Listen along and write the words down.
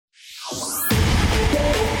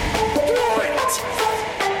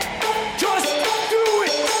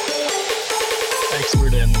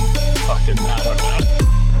fucking, I don't know.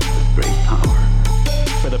 Great power.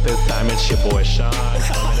 For the fifth time, it's your boy Sean.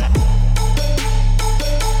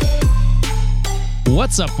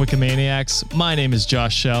 What's up, Wikimaniacs? My name is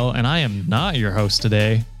Josh Shell, and I am not your host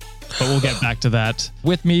today, but we'll get back to that.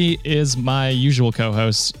 With me is my usual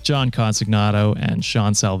co-hosts, John Consignato and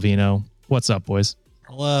Sean Salvino. What's up, boys?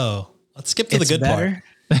 Hello. Let's skip to the good part.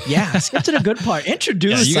 Yeah, skip to the good part.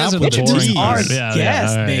 Introduce you guys are the boring our part.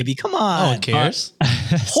 guest, all right. baby. Come on. No one cares.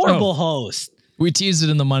 Horrible host. We teased it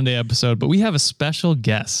in the Monday episode, but we have a special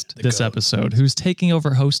guest this episode who's taking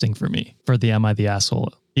over hosting for me for the Am I the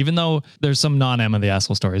Asshole? Even though there's some non-Am I the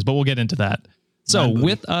Asshole stories, but we'll get into that. So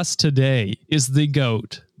with us today is the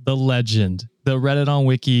GOAT, the legend, the Reddit on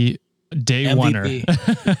Wiki day MVP.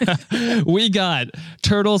 oneer. We got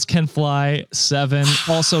TurtlesCanFly7,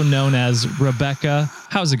 also known as Rebecca.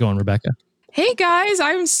 How's it going, Rebecca? Hey guys,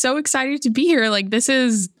 I'm so excited to be here. Like, this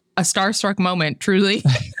is a starstruck moment, truly.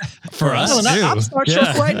 For us, too. I'm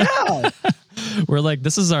starstruck right now. We're like,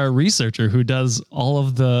 this is our researcher who does all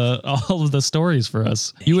of the stories for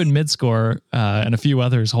us. You and Midscore and a few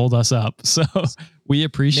others hold us up, so we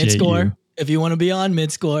appreciate you. If you want to be on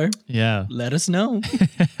Midscore, yeah, let us know. So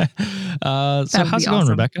how's it going,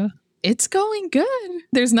 Rebecca? It's going good.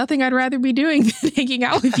 There's nothing I'd rather be doing than hanging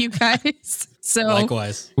out with you guys. So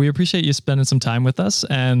Likewise. We appreciate you spending some time with us,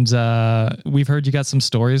 and we've heard you got some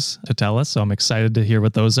stories to tell us, so I'm excited to hear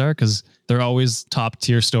what those are, because they're always top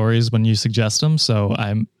tier stories when you suggest them. So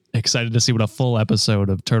I'm excited to see what a full episode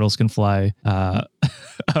of Turtles Can Fly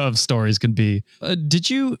of stories can be. Did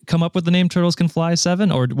you come up with the name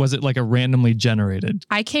TurtlesCanFly7, or was it like a randomly generated?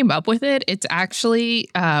 I came up with it. It's actually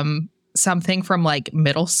something from like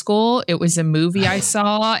middle school. It was a movie I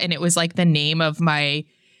saw, and it was like the name of my...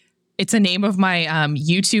 It's a name of my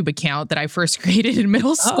YouTube account that I first created in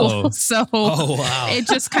middle school. So it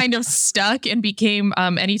just kind of stuck and became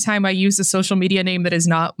anytime I use a social media name that is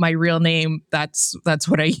not my real name, that's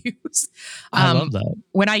what I use. I love that.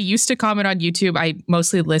 When I used to comment on YouTube, I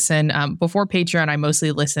mostly listened before Patreon. I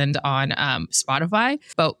mostly listened on Spotify,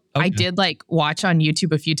 but I did like watch on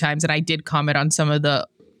YouTube a few times, and I did comment on some of the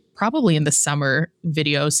probably in the summer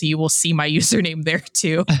video, so you will see my username there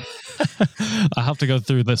too. I'll have to go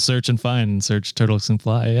through the search Turtles Can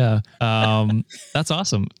Fly. Yeah. That's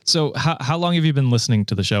awesome. So how long have you been listening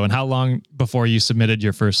to the show, and how long before you submitted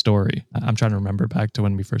your first story? I'm trying to remember back to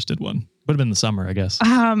when we first did one. Would have been the summer, I guess.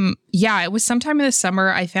 Yeah, it was sometime in the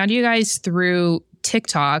summer. I found you guys through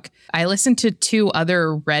TikTok. I listened to 2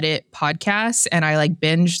 other Reddit podcasts, and I like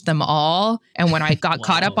binged them all. And when I got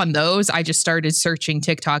caught up on those, I just started searching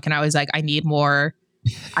TikTok, and I was like, I need more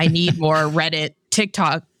Reddit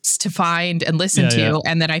TikToks to find and listen to. Yeah.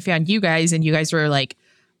 And then I found you guys, and you guys were like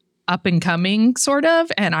up and coming sort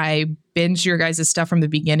of. And I binged your guys' stuff from the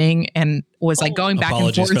beginning and was like going back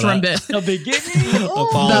and forth from the beginning.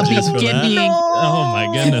 Apologies the beginning. For that. Oh my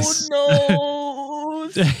goodness.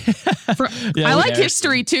 I like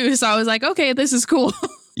history too, so I was like, okay, this is cool.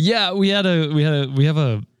 Yeah, we have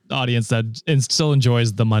a audience that still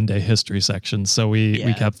enjoys the Monday history section, so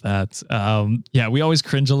we kept that. We always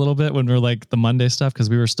cringe a little bit when we're like the Monday stuff, because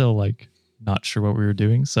we were still like not sure what we were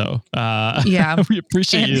doing. So we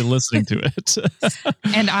appreciate you listening to it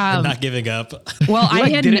and not giving up. Well,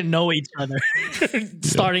 I didn't know each other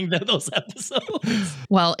starting those episodes.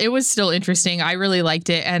 Well, it was still interesting. I really liked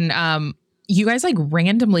it, and you guys like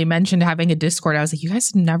randomly mentioned having a Discord. I was like, you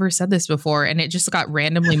guys have never said this before. And it just got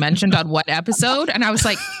randomly mentioned on what episode. And I was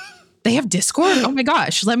like, they have Discord? Oh my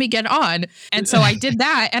gosh, let me get on. And so I did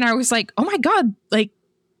that. And I was like, oh my God, like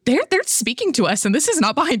they're speaking to us, and this is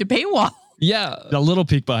not behind a paywall. Yeah, a little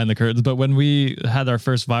peek behind the curtains. But when we had our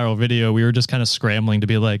first viral video, we were just kind of scrambling to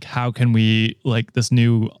be like, how can we, like, this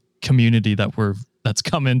new community that's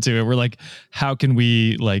come into it, we're like, how can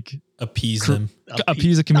we like appease them,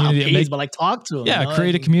 appease a community, but like talk to them. Yeah,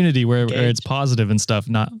 create a community where it's positive and stuff,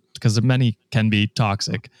 not because many can be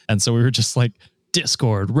toxic. And so we were just like,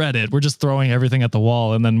 Discord, Reddit, we're just throwing everything at the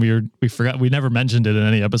wall. And then we forgot, we never mentioned it in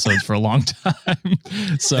any episodes for a long time.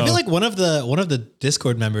 So I feel like one of the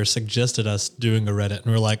Discord members suggested us doing a Reddit,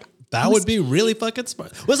 and we're like, that would be really fucking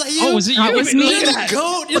smart. Was that you? Oh, was it you? That was me. You're the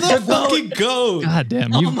GOAT. You're the fucking GOAT. God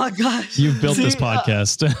damn. Oh my gosh. You've built this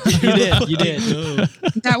podcast. You did.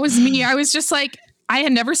 That was me. I was just like, I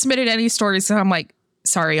had never submitted any stories. So I'm like,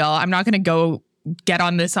 sorry, y'all, I'm not going to go get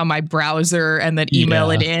on this on my browser and then email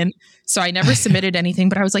it in. So I never submitted anything,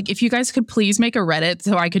 but I was like, if you guys could please make a Reddit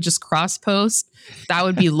so I could just cross post, that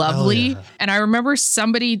would be lovely. And I remember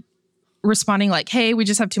somebody responding like, hey, we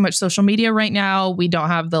just have too much social media right now. We don't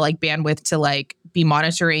have the like bandwidth to like be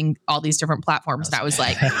monitoring all these different platforms. And I was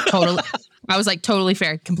like, totally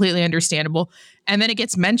fair, completely understandable. And then it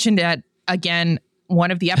gets mentioned at again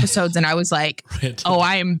one of the episodes, and I was like, oh,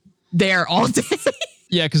 I am there all day.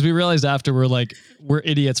 Yeah, because we realized after we're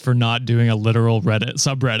idiots for not doing a literal Reddit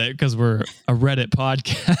subreddit because we're a Reddit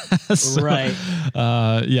podcast. So, Right.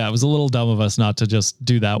 Yeah, it was a little dumb of us not to just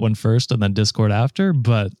do that one first and then Discord after,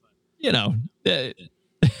 but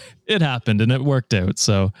it happened and it worked out.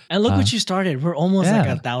 So And look what you started. We're almost like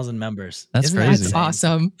 1,000 members. That's Isn't that crazy. That's insane?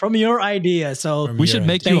 awesome. From your idea. So we should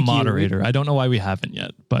make you a Thank you. moderator. I don't know why we haven't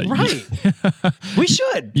yet, but Right. We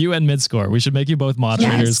should. you and Midscore, we should make you both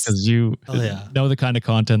moderators Yes. because you know the kind of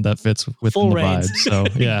content that fits within Full the reins. vibe. So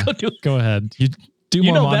yeah, Go do it. go ahead. You do You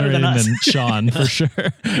more know better than moderating us. than Sean for sure.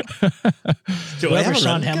 Whoever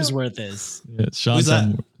Sean Hemsworth is. Yeah, Sean's Who's that?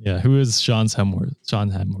 Hemsworth. Yeah, who is Sean's Hemsworth? Sean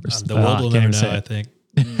Hemsworth. The world will can't never even know, say I it. think.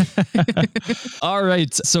 All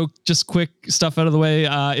right. So just quick stuff out of the way.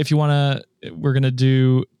 If you want to, we're going to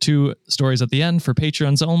do 2 stories at the end for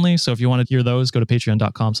Patreons only. So if you want to hear those, go to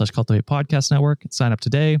patreon.com/Cultivate Podcast Network and sign up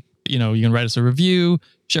today. You can write us a review,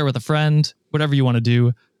 share with a friend, whatever you want to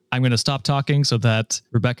do. I'm going to stop talking so that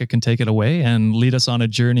Rebecca can take it away and lead us on a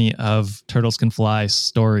journey of Turtles Can Fly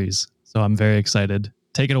stories. So I'm very excited.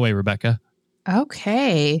 Take it away, Rebecca.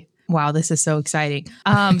 Okay. Wow, this is so exciting.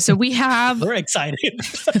 So we have, We're excited.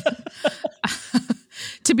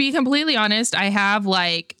 to be completely honest, I have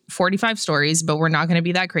like 45 stories, but we're not going to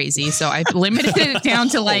be that crazy. So I've limited it down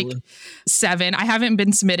to like 7. I haven't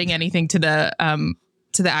been submitting anything to the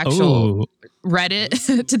actual Reddit,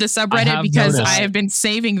 to the subreddit, because noticed. I have been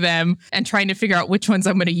saving them and trying to figure out which ones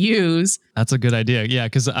I'm going to use. That's a good idea. Yeah,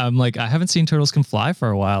 because I'm like, I haven't seen Turtles Can Fly for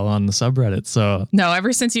a while on the subreddit. So No,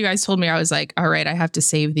 ever since you guys told me, I was like, all right, I have to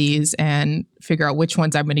save these and figure out which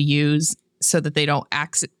ones I'm going to use so that they don't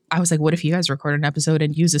I was like, what if you guys record an episode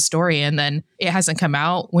and use a story and then it hasn't come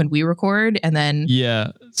out when we record? And then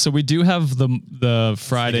yeah, so we do have the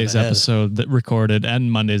Friday's ahead. episode that recorded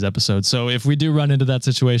and Monday's episode. So if we do run into that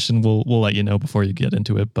situation, we'll let you know before you get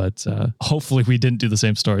into it. But hopefully we didn't do the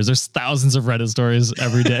same stories. There's thousands of Reddit stories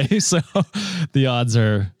every day, so the odds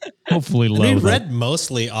are hopefully low. We but- read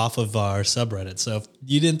mostly off of our subreddit. So if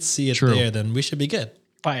you didn't see it True. there, then we should be good.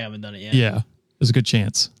 Probably haven't done it yet. Yeah, there's a good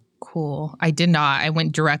chance. cool. I did not. I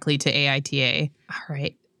went directly to AITA. All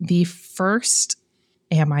right. The first,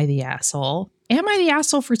 am I the asshole? Am I the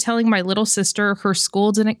asshole for telling my little sister her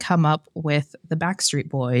school didn't come up with the Backstreet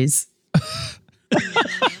Boys?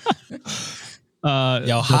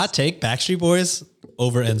 Yo, hot take, Backstreet Boys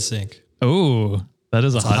over NSYNC. Oh, that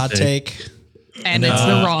is a It's a hot hot take. And it's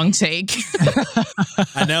the wrong take.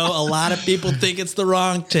 I know a lot of people think it's the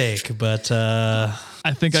wrong take, but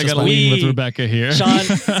I think I just got to like- lean with Rebecca here. Sean,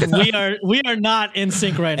 we are not in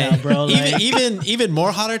sync right now, bro. Like, even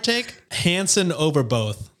more hotter take, Hanson over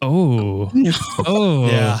both. Oh, oh,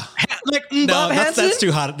 Yeah. like No, Bob that's Hansen?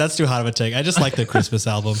 too hot. That's too hot of a take. I just like the Christmas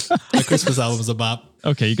album. The Christmas album is a bop.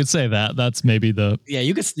 Okay, you could say that. That's maybe the Yeah,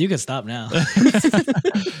 you could stop now.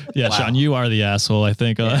 yeah. Wow. Sean, you are the asshole. I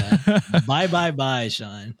think. Bye,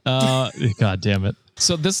 Sean. God damn it.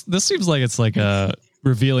 So this seems like it's like a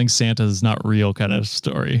revealing Santa's not real kind of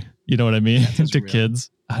story. You know what I mean? To real. kids.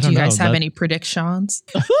 I Do don't you know. guys have That- any predictions?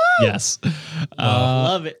 Yes.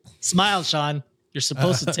 Love it. Smile, Sean. You're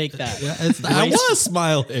supposed to take that. I was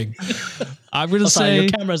smiling. I'm gonna Oh, sorry, say your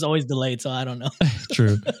camera's always delayed, so I don't know.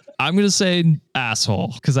 true. I'm gonna say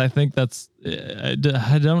asshole because I think that's. I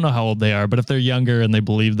don't know how old they are, but if they're younger and they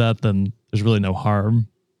believe that, then there's really no harm.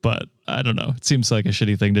 But I don't know. It seems like a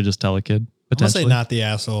shitty thing to just tell a kid. I'm gonna say Potentially. not the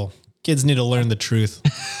asshole. Kids need to learn the truth.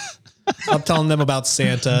 Stop telling them about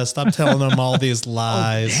Santa. Stop telling them all these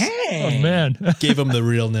lies. Oh man. Give them the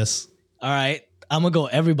realness. All right, I'm gonna go.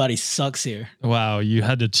 Everybody sucks here. Wow. You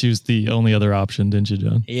had to choose the only other option, didn't you,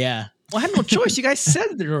 John? Yeah. Well, I had no choice. You guys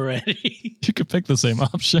said it already. You could pick the same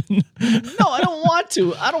option. No, I don't want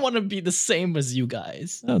to. I don't want to be the same as you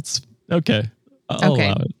guys. That's okay. I'll Okay.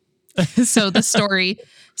 allow it. So the story.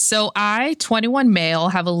 So I, 21 male,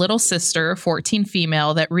 have a little sister, 14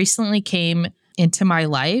 female, that recently came into my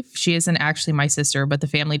life. She isn't actually my sister, but the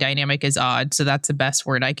family dynamic is odd. So that's the best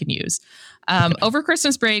word I can use. Over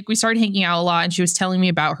Christmas break, we started hanging out a lot, and she was telling me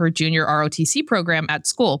about her junior ROTC program at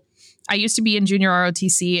school. I used to be in junior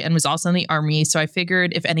ROTC and was also in the Army. So I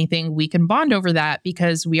figured, if anything, we can bond over that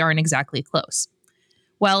because we aren't exactly close.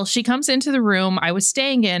 Well, she comes into the room I was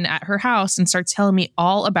staying in at her house and starts telling me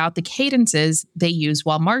all about the cadences they use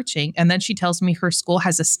while marching. And then she tells me her school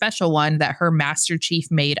has a special one that her Master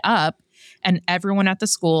Chief made up. And everyone at the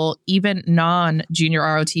school, even non-junior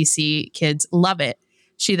ROTC kids, love it.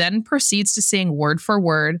 She then proceeds to sing word for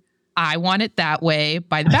word, I Want It That Way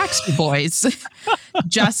by the Backstreet Boys.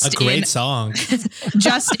 A great song.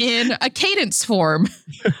 Just in a cadence form.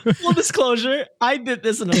 Full disclosure, I did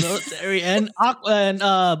this in the military and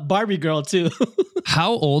Barbie Girl too.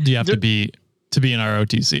 How old do you have to be in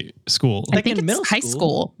ROTC school? I think it's high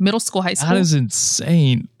school, middle school, high school. That is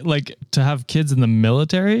insane. Like to have kids in the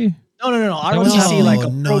military? No. ROTC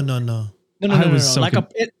No.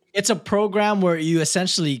 It's a program where you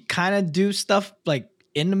essentially kind of do stuff like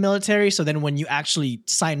in the military. So then when you actually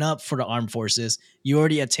sign up for the armed forces, you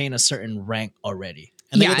already attain a certain rank already.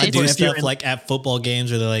 And they get to do stuff like at football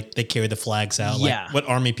games where they carry the flags out. Yeah. Like what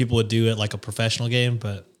Army people would do at like a professional game.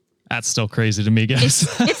 But that's still crazy to me, guys.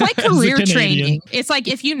 It's like career training. It's like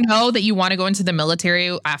if you know that you want to go into the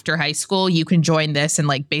military after high school, you can join this and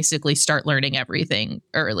like basically start learning everything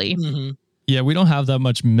early. Mm-hmm. Yeah, we don't have that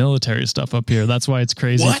much military stuff up here. That's why it's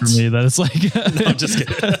crazy for me that it's like, no, I'm just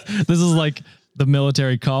kidding. This is like the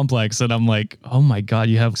military complex. And I'm like, oh my God,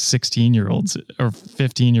 you have 16-year-olds or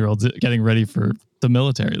 15-year-olds getting ready for the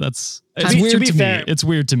military. It's weird to me. It's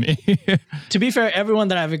weird to me. To be fair, everyone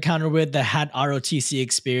that I've encountered with that had ROTC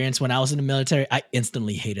experience when I was in the military, I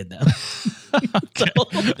instantly hated them.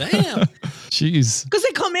 Damn. Jeez. Because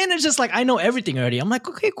they come in and just like, I know everything already. I'm like,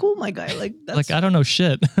 okay, cool, my guy. Like, I don't know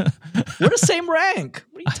shit. We're the same rank.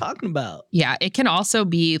 What are you talking about? Yeah, it can also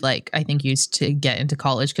be like, I think used to get into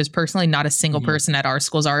college because personally, not a single person at our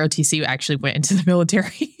school's ROTC actually went into the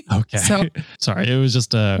military. Okay. So, sorry. It was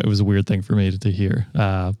just it was a weird thing for me to hear.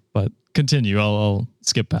 But continue. I'll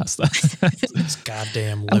skip past that. This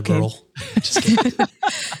goddamn liberal. Okay. Just kidding.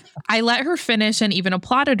 I let her finish and even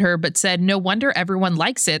applauded her, but said, no wonder everyone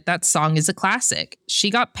likes it. That song is a classic. She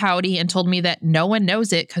got pouty and told me that no one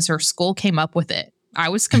knows it because her school came up with it. I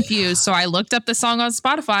was confused, so I looked up the song on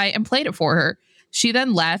Spotify and played it for her. She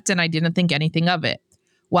then left and I didn't think anything of it.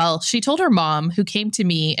 Well, she told her mom, who came to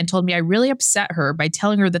me and told me I really upset her by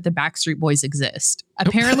telling her that the Backstreet Boys exist.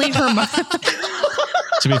 Apparently her mom...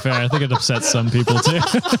 To be fair, I think it upsets some people too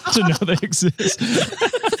to know they exist.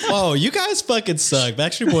 Whoa, you guys fucking suck.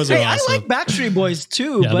 Backstreet Boys are awesome. I like Backstreet Boys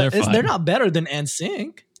too, Yeah, but they're they're not better than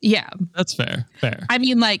NSYNC. Yeah. That's fair. Fair. I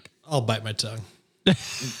mean, like... I'll bite my tongue.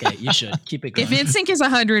 Okay, you should. Keep it going. If NSYNC is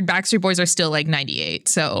 100, Backstreet Boys are still like 98,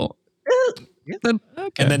 so...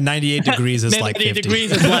 Okay. And then 98 degrees is like 50. 98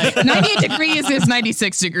 degrees is like... 98 degrees is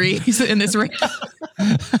 96 degrees in this range.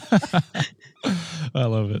 I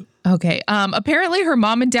love it. Okay. Apparently her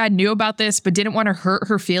mom and dad knew about this, but didn't want to hurt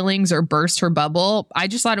her feelings or burst her bubble. I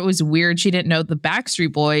just thought it was weird she didn't know the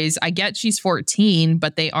Backstreet Boys. I get she's 14,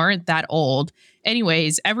 but they aren't that old.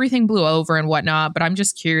 Anyways, everything blew over and whatnot, but I'm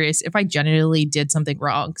just curious if I genuinely did something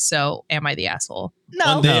wrong. So am I the asshole?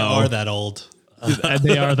 No. They are that old.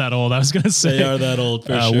 They are that old. I was going to say. They are that old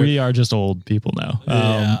for sure. We are just old people now.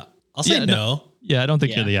 Yeah. I'll say no. Yeah, I don't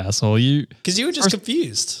think you're the asshole. Because you were just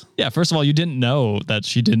confused. Yeah, first of all, you didn't know that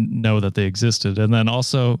she didn't know that they existed. And then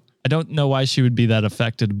also, I don't know why she would be that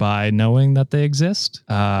affected by knowing that they exist.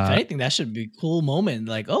 If anything, that should be a cool moment.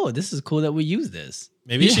 Like, oh, this is cool that we use this.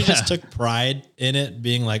 Maybe she just took pride in it,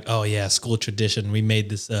 being like, oh yeah, school tradition. We made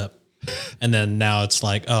this up. And then now it's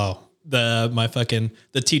like, oh,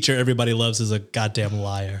 the teacher everybody loves is a goddamn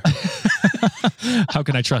liar. How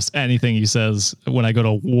can I trust anything he says when I go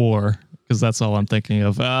to war? Because that's all I'm thinking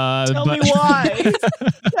of. Tell me why.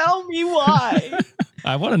 Tell me why.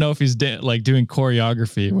 I want to know if he's doing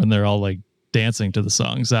choreography when they're all like dancing to the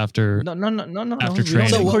songs after. No. After we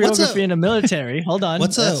training. don't do choreography in the military. Hold on.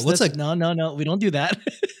 No. We don't do that.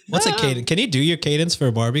 What's a cadence? Can you do your cadence for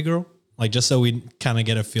a Barbie Girl? Like just so we kind of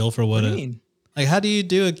get a feel for what it. Like how do you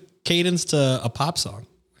do a cadence to a pop song?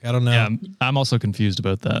 I don't know. Yeah, I'm also confused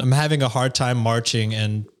about that. I'm having a hard time marching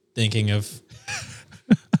and thinking of.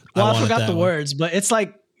 Well, I forgot the words, but it's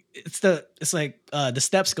like the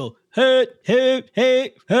steps go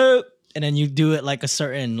hey, and then you do it like a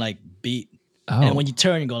certain like beat, and when you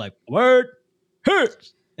turn, you go like word, hey,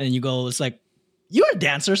 and then you go. It's like you're a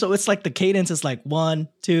dancer, so it's like the cadence is like 1,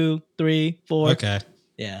 2, 3, 4. Okay.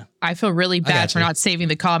 Yeah. I feel really bad for not saving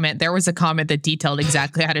the comment. There was a comment that detailed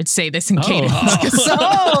exactly how to say this in cadence.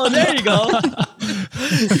 Oh, there you go.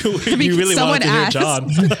 You really wanted to hear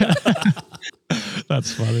John.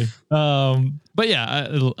 That's funny. But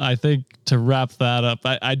yeah, I think to wrap that up,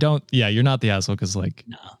 I don't. Yeah, you're not the asshole because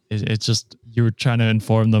it's just you were trying to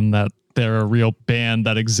inform them that they're a real band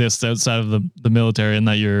that exists outside of the military and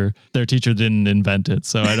that their teacher didn't invent it.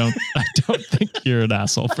 So I don't think you're an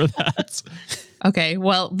asshole for that. Okay,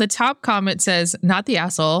 well, the top comment says, not the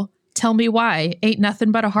asshole. Tell me why. Ain't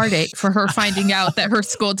nothing but a heartache for her finding out that her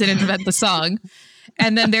school didn't invent the song.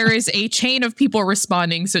 And then there is a chain of people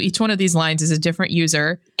responding. So each one of these lines is a different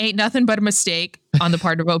user. Ain't nothing but a mistake on the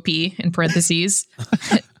part of OP in parentheses.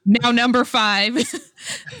 Now number 5.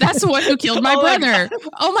 That's the one who killed my brother.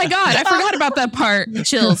 Oh my God. I forgot about that part.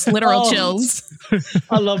 Chills, literal chills.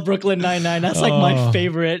 I love Brooklyn Nine-Nine. That's like my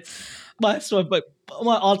favorite.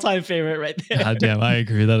 My all-time favorite right there. God damn, I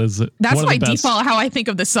agree. That's my default how I think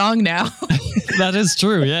of the song now. That is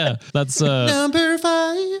true. Yeah. That's number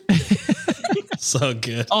 5. So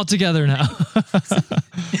good. All together now.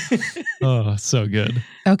 Oh, so good.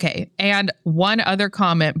 Okay. And one other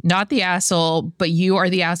comment, not the asshole, but you are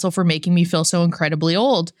the asshole for making me feel so incredibly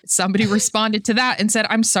old. Somebody responded to that and said,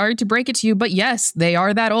 I'm sorry to break it to you, but yes, they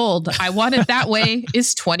are that old. I Want It That Way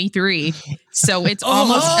is 23. So it's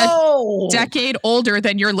almost a decade older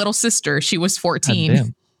than your little sister. She was 14. God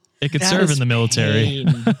damn. It could serve in the military.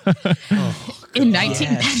 In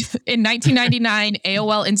 1999,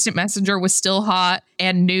 AOL Instant Messenger was still hot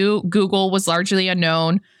and new. Google was largely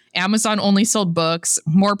unknown. Amazon only sold books.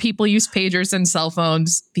 More people used pagers than cell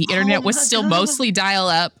phones. The internet was still mostly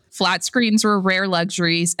dial-up. Flat screens were rare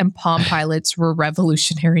luxuries, and Palm Pilots were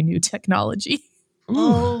revolutionary new technology.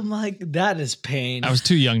 Oh my, that is pain. I was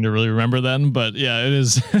too young to really remember then, but yeah, it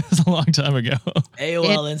is it's a long time ago.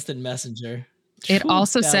 AOL Instant Messenger. It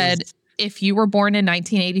also said, if you were born in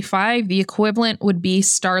 1985, the equivalent would be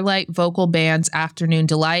Starlight Vocal Band's Afternoon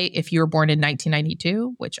Delight. If you were born in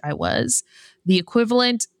 1992, which I was, the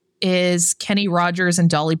equivalent is Kenny Rogers and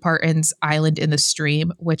Dolly Parton's Island in the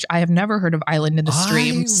Stream, which I have never heard of Island in the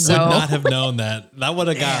Stream. I would not have known that. That would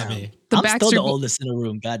have got me. I'm still the oldest in the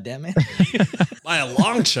room, God damn it. By a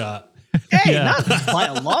long shot. Hey, not by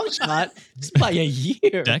a long shot, just by a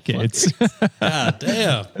year. Decades. God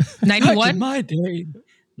damn. 91? My day.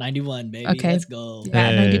 91, baby. Okay. Let's go.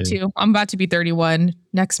 Yeah, 92. I'm about to be 31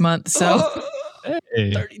 next month, so.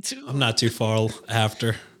 Hey. 32. I'm not too far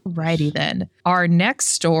after. Righty then. Our next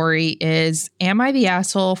story is, am I the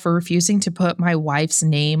asshole for refusing to put my wife's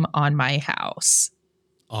name on my house?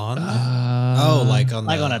 On? like on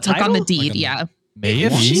a title? Like on the deed, yeah. Maybe.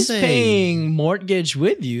 If she's paying mortgage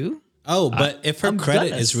with you. Oh, but if her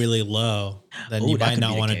credit is really low, then you might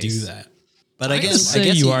not want to do that. But I guess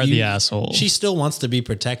you are the asshole. She still wants to be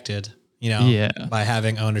protected, by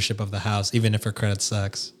having ownership of the house, even if her credit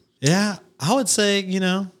sucks. Yeah, I would say,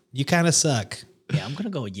 you kind of suck. Yeah, I'm going to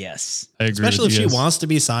go yes. I agree. Especially if she wants to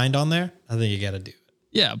be signed on there, I think you got to do it.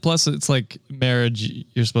 Yeah, plus it's like marriage,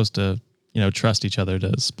 you're supposed to, trust each other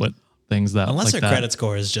to split things that unless like her credit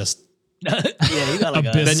score is just you got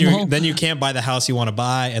like then you can't buy the house you want to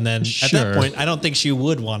buy, and then at that point I don't think she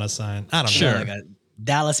would want to sign. I don't know. Like a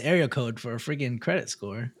Dallas area code for a freaking credit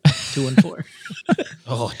score. 2 and 4.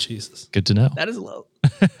 Oh, Jesus. Good to know. That is low.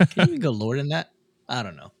 Can you go lower than that? I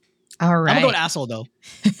don't know. All right. I'm going to go asshole though.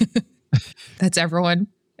 That's everyone.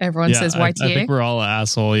 Everyone says YTA. I think we're all an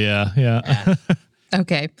asshole. Yeah.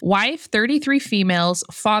 Okay. Wife, 33 females.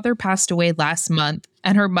 Father passed away last month,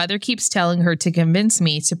 and her mother keeps telling her to convince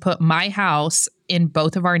me to put my house in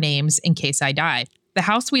both of our names in case I die. The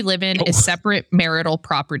house we live in is separate marital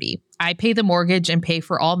property. I pay the mortgage and pay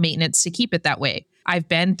for all maintenance to keep it that way. I've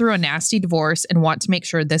been through a nasty divorce and want to make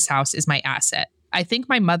sure this house is my asset. I think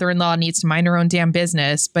my mother-in-law needs to mind her own damn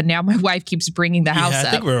business, but now my wife keeps bringing the house up.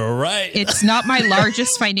 I think we're right. It's not my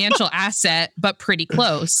largest financial asset, but pretty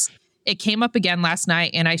close. It came up again last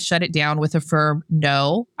night, and I shut it down with a firm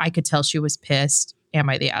no. I could tell she was pissed. Am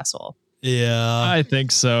I the asshole? Yeah. I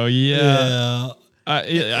think so. Yeah.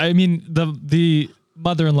 I mean, the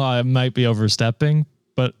mother-in-law might be overstepping,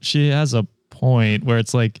 but she has a point where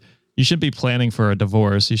it's like, you should be planning for a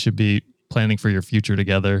divorce. You should be planning for your future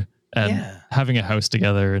together. And having a house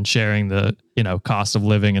together and sharing the, cost of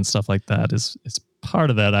living and stuff like that is part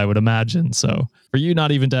of that, I would imagine. So for you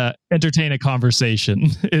not even to entertain a conversation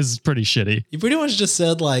is pretty shitty. You pretty much just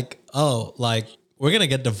said we're going to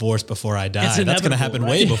get divorced before I die. That's going to happen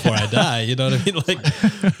way before I die. You know what I mean? Like,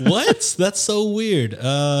 what? That's so weird.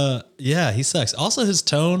 Yeah, he sucks. Also, his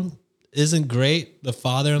tone isn't great. The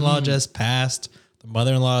father-in-law just passed. The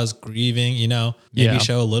mother-in-law is grieving, maybe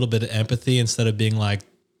show a little bit of empathy instead of being like,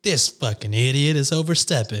 this fucking idiot is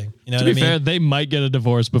overstepping. You know what I mean? To be fair, they might get a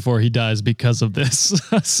divorce before he dies because of this.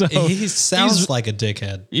 So he sounds like a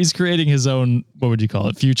dickhead. He's creating his own, what would you call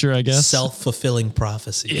it? Future, I guess. Self-fulfilling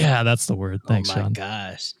prophecy. Yeah, that's the word. Thanks, Sean. Oh my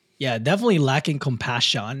gosh. Yeah, definitely lacking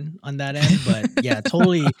compassion on that end. But yeah,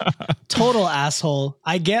 total asshole.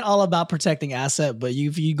 I get all about protecting asset, but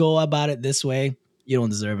if you go about it this way, you don't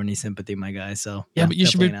deserve any sympathy, my guy. So yeah, but you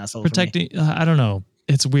should be protecting. I don't know.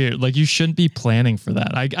 It's weird. Like, you shouldn't be planning for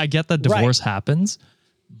that. I get that divorce happens,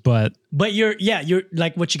 but you're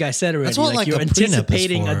like what you guys said already. That's what, you're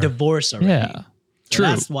anticipating a divorce already. Yeah. So True.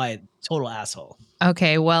 that's why total asshole.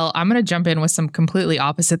 Okay, well, I'm going to jump in with some completely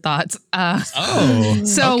opposite thoughts.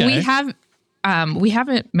 So okay. we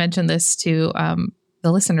haven't mentioned this to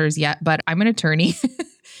the listeners yet, but I'm an attorney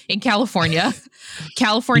in California.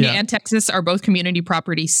 California and Texas are both community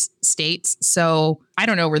property states. So I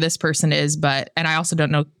don't know where this person is, and I also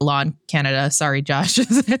don't know law in Canada. Sorry, Josh.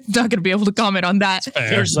 Not going to be able to comment on that.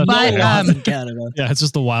 There's no laws in Canada. Yeah, it's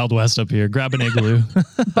just the Wild West up here. Grab an igloo.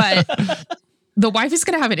 But the wife is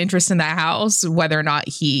going to have an interest in that house, whether or not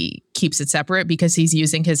he keeps it separate, because he's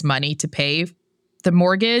using his money to pay the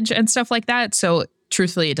mortgage and stuff like that. So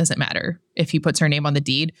truthfully, it doesn't matter if he puts her name on the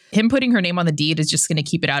deed. Him putting her name on the deed is just going to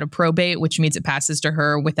keep it out of probate, which means it passes to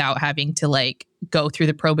her without having to like go through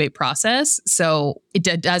the probate process. So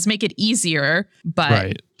it does make it easier, but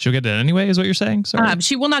right. She'll get it anyway, is what you're saying? Sorry.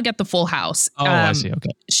 She will not get the full house. Oh, I see.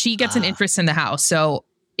 Okay. She gets an interest in the house. So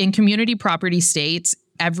in community property states,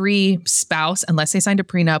 every spouse, unless they signed a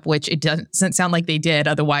prenup, which it doesn't sound like they did,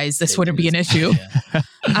 otherwise this wouldn't be an issue.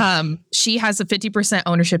 She has a 50%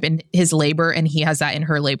 ownership in his labor, and he has that in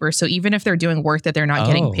her labor. So even if they're doing work that they're not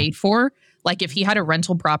getting paid for, like if he had a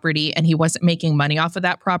rental property and he wasn't making money off of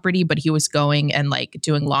that property, but he was going and like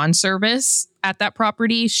doing lawn service at that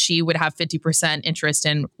property, she would have 50% interest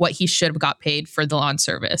in what he should have got paid for the lawn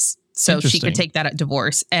service. So she could take that at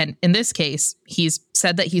divorce. And in this case, he's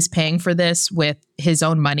said that he's paying for this with his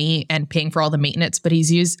own money and paying for all the maintenance, but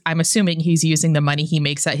I'm assuming he's using the money he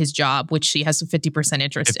makes at his job, which she has a 50%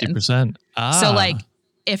 interest in. 50%. So like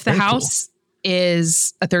if the house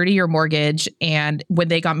is a 30-year mortgage, and when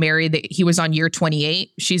they got married, he was on year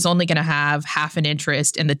 28, she's only going to have half an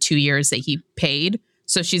interest in the 2 years that he paid.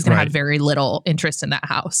 So she's going to have very little interest in that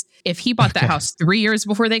house. If he bought that house 3 years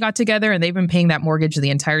before they got together and they've been paying that mortgage the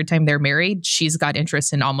entire time they're married, she's got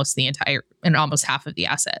interest in almost half of the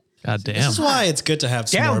asset. God damn. This is why it's good to have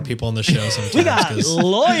some more people on the show sometimes. We got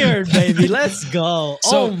lawyered, baby. Let's go.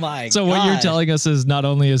 So what you're telling us is not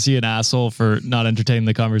only is he an asshole for not entertaining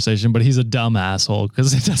the conversation, but he's a dumb asshole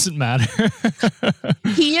because it doesn't matter.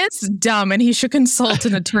 He is dumb and he should consult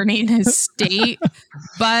an attorney in his state.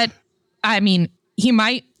 But I mean, he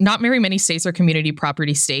might not marry many states or community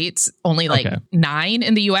property states, only like 9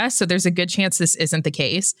 in the US. So there's a good chance this isn't the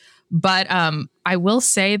case. But I will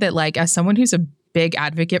say that like as someone who's a big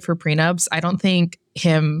advocate for prenups, I don't think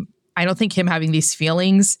him having these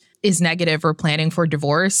feelings is negative or planning for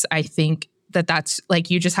divorce. I think that's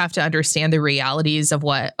like, you just have to understand the realities of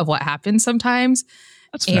what happens sometimes.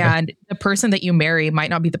 That's fair. And the person that you marry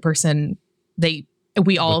might not be the person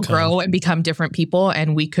we all grow and become different people,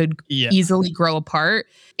 and we could easily grow apart.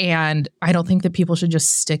 And I don't think that people should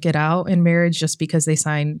just stick it out in marriage just because they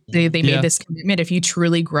made this commitment. If you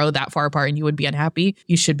truly grow that far apart and you would be unhappy,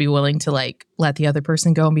 you should be willing to like let the other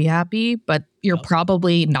person go and be happy. But you're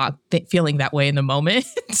probably not feeling that way in the moment.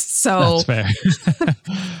 So that's fair.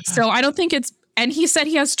 So I don't think it's, and he said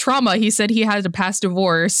he has trauma. He said he had a past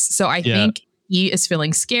divorce. So I think he is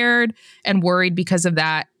feeling scared and worried because of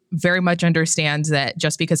that. Very much understands that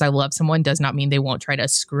just because I love someone does not mean they won't try to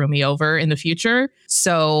screw me over in the future.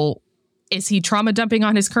 So is he trauma dumping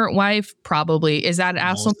on his current wife? Probably. Is that an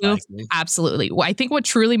asshole move? Absolutely. Well, I think what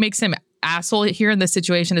truly makes him asshole here in this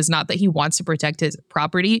situation is not that he wants to protect his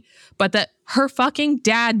property, but that her fucking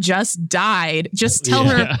dad just died. Just tell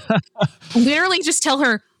her, literally just tell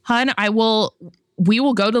her, hun, we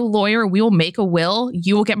will go to the lawyer. We will make a will.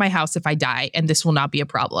 You will get my house if I die, and this will not be a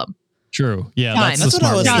problem. True. Yeah, that's what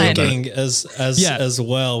I was thinking as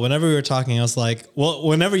well. Whenever we were talking, I was like, well,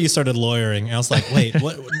 whenever you started lawyering, I was like, wait,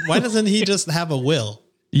 what? Why doesn't he just have a will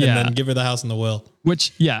and then give her the house in the will?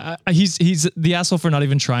 Which, he's the asshole for not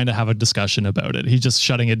even trying to have a discussion about it. He's just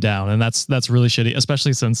shutting it down, and that's really shitty.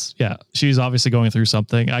 Especially since she's obviously going through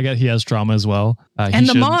something. I get he has trauma as well, and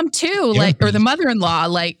the mom too, or the mother-in-law,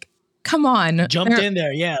 like. Come on. Jumped in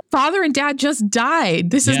there, yeah. Father and dad just died.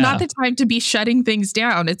 This is not the time to be shutting things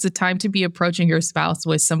down. It's a time to be approaching your spouse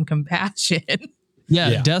with some compassion.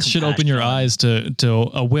 Death should open your eyes to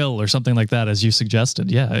a will or something like that, as you suggested.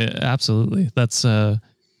 Yeah, absolutely. That's,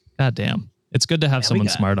 goddamn. It's good to have someone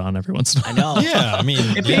smart on every once in a while. I know. Yeah, I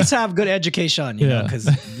mean, it pays to have good education, you know, because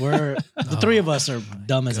the three of us are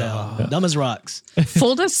dumb as hell, dumb as rocks.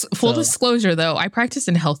 Full disclosure, though, I practice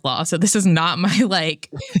in health law, so this is not my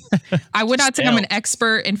I would not say I'm an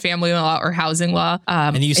expert in family law or housing law.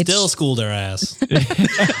 And you still schooled her ass.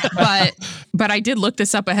 But I did look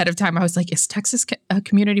this up ahead of time. I was like, is Texas a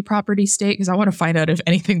community property state? Because I want to find out if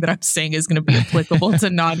anything that I'm saying is going to be applicable to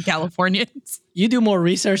non-Californians. You do more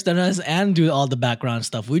research than us and do all the background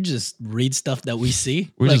stuff. We just read stuff that we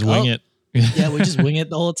see. We just wing it. Yeah, we just wing it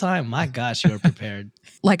the whole time. My gosh, you are prepared.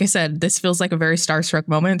 Like I said, this feels like a very starstruck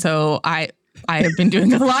moment. So I have been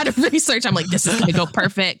doing a lot of research. I'm like, this is going to go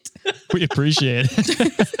perfect. We appreciate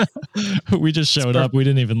it. We just showed up. We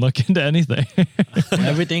didn't even look into anything.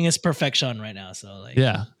 Everything is perfection right now. So like,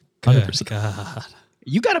 yeah, 100%. God.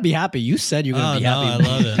 you got to be happy. You said you're going to be happy. I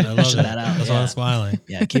love it. I love it. That out. That's why I'm smiling.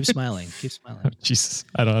 Yeah, keep smiling. Keep smiling. Jesus,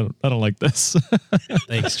 I don't like this.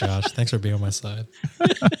 Thanks, Josh. Thanks for being on my side.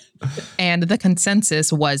 And the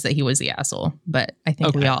consensus was that he was the asshole, but I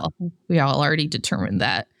think we all already determined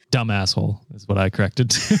that. Dumb asshole is what I corrected.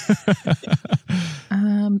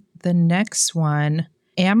 The next one,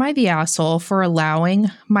 am I the asshole for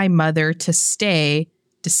allowing my mother to stay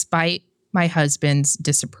despite my husband's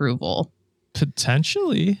disapproval?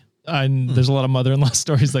 Potentially. There's a lot of mother-in-law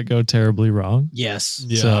stories that go terribly wrong. Yes.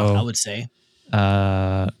 Yeah. So, I would say.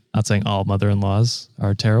 not saying all mother-in-laws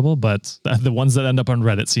are terrible, but the ones that end up on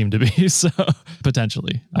Reddit seem to be. So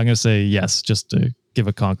potentially. I'm going to say yes, just to give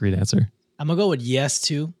a concrete answer. I'm going to go with yes,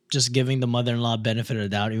 too. Just giving the mother-in-law benefit of the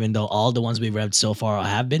doubt, even though all the ones we've read so far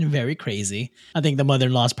have been very crazy. I think the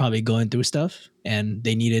mother-in-law is probably going through stuff and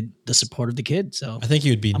they needed the support of the kid. So I think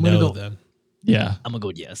you would be then. Yeah. I'm going to go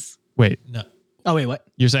with yes. Wait. No. Oh, wait, what?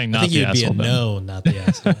 You're saying not the asshole. I think you'd be a no, not the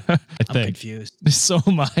asshole. I'm confused. So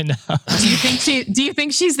am I now. Do you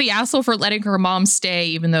think she's the asshole for letting her mom stay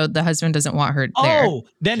even though the husband doesn't want her there? Oh,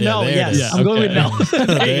 then no, yes. Yeah, I'm going with no.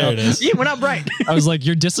 There it is. Yeah, we're not bright. I was like,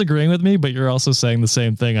 you're disagreeing with me, but you're also saying the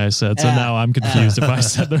same thing I said. So now I'm confused if I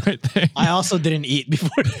said the right thing. I also didn't eat before.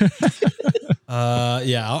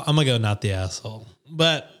 Yeah, I'm going to go not the asshole.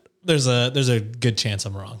 But there's a good chance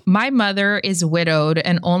I'm wrong. My mother is widowed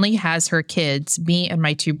and only has her kids, me and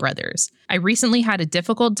my 2 brothers. I recently had a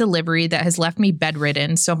difficult delivery that has left me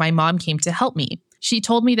bedridden, so my mom came to help me. She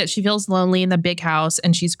told me that she feels lonely in the big house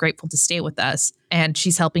and she's grateful to stay with us, and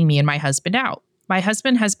she's helping me and my husband out. My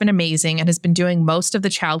husband has been amazing and has been doing most of the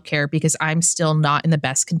childcare because I'm still not in the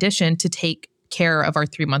best condition to take care of our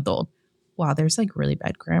 3-month-old. Wow, there's like really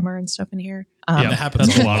bad grammar and stuff in here. Yeah, that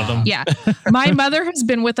happens to a lot of them. Yeah. My mother has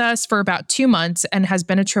been with us for about 2 months and has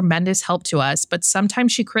been a tremendous help to us, but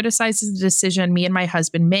sometimes she criticizes the decision me and my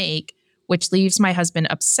husband make, which leaves my husband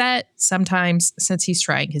upset sometimes since he's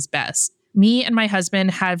trying his best. Me and my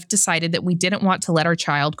husband have decided that we didn't want to let our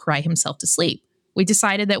child cry himself to sleep. We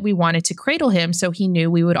decided that we wanted to cradle him so he knew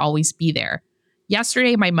we would always be there.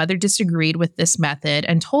 Yesterday, my mother disagreed with this method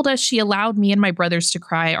and told us she allowed me and my brothers to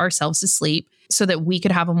cry ourselves to sleep so that we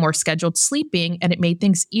could have a more scheduled sleeping, and it made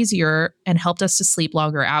things easier and helped us to sleep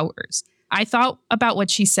longer hours. I thought about what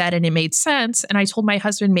she said and it made sense, and I told my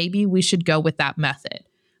husband maybe we should go with that method.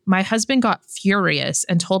 My husband got furious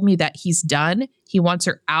and told me that he's done. He wants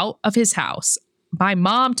her out of his house. My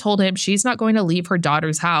mom told him she's not going to leave her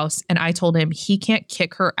daughter's house, and I told him he can't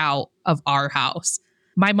kick her out of our house.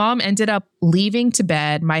 My mom ended up leaving to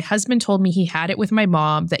bed. My husband told me he had it with my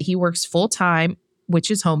mom, that he works full-time, which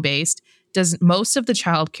is home-based, does most of the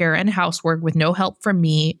childcare and housework with no help from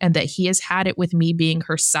me, and that he has had it with me being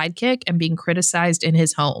her sidekick and being criticized in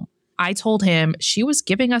his home. I told him she was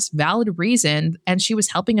giving us valid reason and she was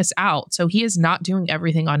helping us out, so he is not doing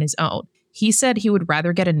everything on his own. He said he would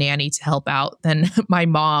rather get a nanny to help out than my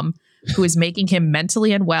mom, who is making him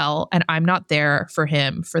mentally unwell, and I'm not there for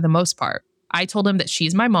him for the most part. I told him that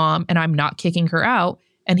she's my mom and I'm not kicking her out.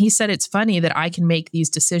 And he said it's funny that I can make these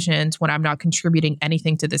decisions when I'm not contributing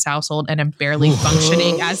anything to this household and I'm barely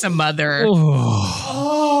functioning as a mother.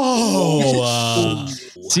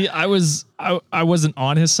 See, I wasn't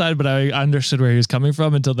on his side, but I understood where he was coming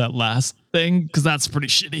from until that last thing, because that's pretty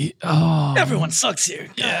shitty. Oh, everyone sucks here.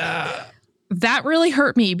 Yeah. That really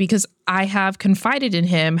hurt me because I have confided in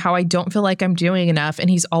him how I don't feel like I'm doing enough, and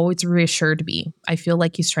he's always reassured me. I feel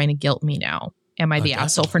like he's trying to guilt me now. Am I the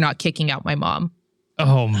asshole for not kicking out my mom?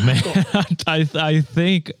 Oh, man. I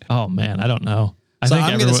think, oh, man, I don't know.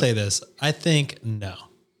 I'm going to say this. I think no.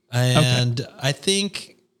 And I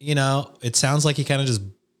think, it sounds like he kind of just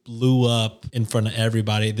blew up in front of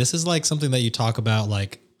everybody. This is like something that you talk about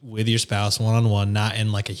like with your spouse one-on-one, not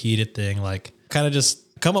in like a heated thing, like kind of just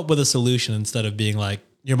come up with a solution instead of being like,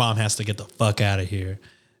 your mom has to get the fuck out of here.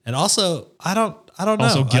 And also, I don't know.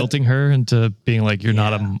 Also guilting her into being like, you're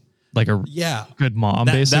not a good mom,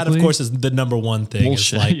 basically. That, of course, is the number one thing.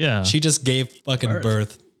 Bullshit. Is like, she just gave fucking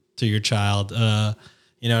birth to your child.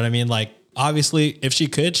 You know what I mean? Like, obviously, if she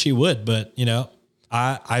could, she would. But,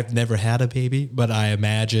 I've never had a baby, but I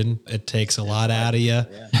imagine it takes a lot out of you.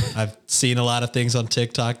 Yeah. I've seen a lot of things on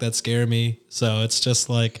TikTok that scare me. So it's just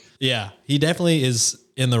like, he definitely is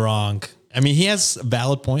in the wrong. I mean, he has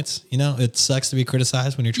valid points. It sucks to be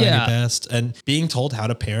criticized when you're trying your best, and being told how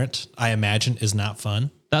to parent, I imagine, is not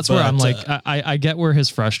fun. That's where I'm like, I get where his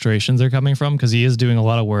frustrations are coming from because he is doing a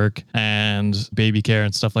lot of work and baby care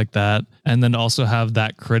and stuff like that. And then also have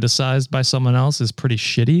that criticized by someone else is pretty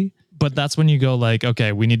shitty. But that's when you go like,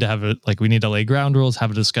 okay, we need to lay ground rules,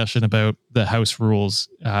 have a discussion about the house rules.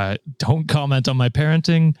 Don't comment on my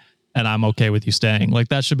parenting and I'm okay with you staying. Like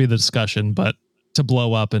that should be the discussion. But to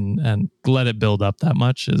blow up and let it build up that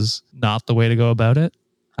much is not the way to go about it.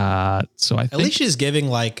 So I think at least she's giving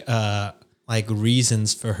like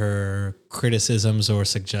reasons for her criticisms or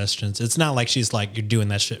suggestions. It's not like she's like, you're doing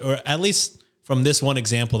that shit, or at least from this one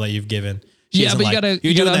example that you've given. Yeah, but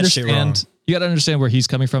you gotta understand. You gotta understand where he's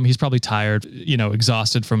coming from. He's probably tired,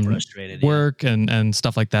 exhausted from work and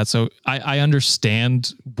stuff like that. So I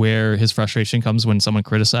understand where his frustration comes when someone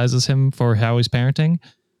criticizes him for how he's parenting.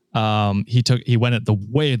 He went it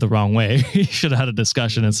the wrong way. He should have had a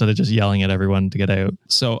discussion instead of just yelling at everyone to get out.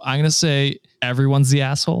 So I'm going to say everyone's the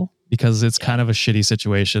asshole because it's kind of a shitty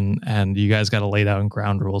situation and you guys got to lay down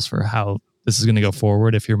ground rules for how this is going to go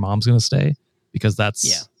forward if your mom's going to stay, because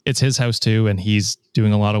it's his house too. And he's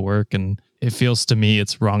doing a lot of work and it feels to me,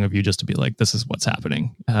 it's wrong of you just to be like, this is what's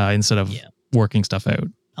happening instead of working stuff out.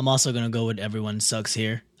 I'm also going to go with everyone sucks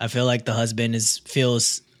here. I feel like the husband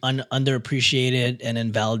feels underappreciated and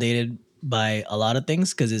invalidated by a lot of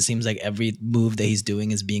things because it seems like every move that he's doing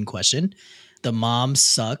is being questioned. The mom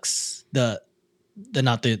sucks. The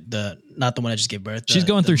not the one that just gave birth. She's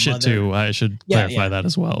going through shit too. I should clarify that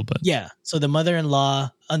as well. But so the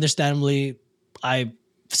mother-in-law, understandably, I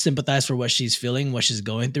sympathize for what she's feeling, what she's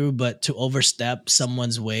going through, but to overstep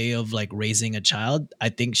someone's way of like raising a child, I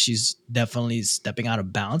think she's definitely stepping out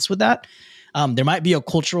of bounds with that. There might be a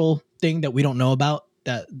cultural thing that we don't know about.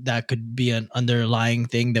 That could be an underlying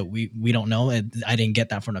thing that we don't know. And I didn't get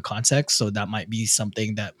that from the context. So that might be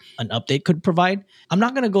something that an update could provide. I'm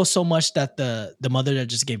not going to go so much that the mother that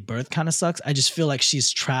just gave birth kind of sucks. I just feel like she's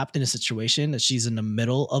trapped in a situation that she's in the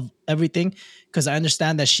middle of everything. Because I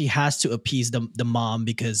understand that she has to appease the mom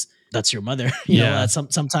because that's your mother. You know,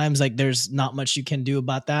 sometimes like there's not much you can do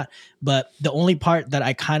about that. But the only part that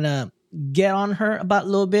I kind of get on her about a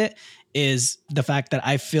little bit is the fact that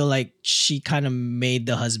I feel like she kind of made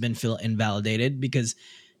the husband feel invalidated because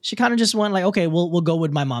she kind of just went like, okay, we'll go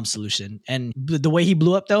with my mom's solution. And the way he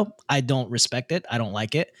blew up though, I don't respect it. I don't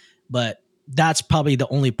like it, but that's probably the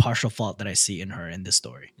only partial fault that I see in her in this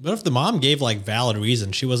story. But if the mom gave like valid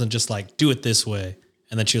reason, she wasn't just like, do it this way.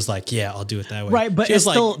 And then she was like, yeah, I'll do it that way. Right. But she was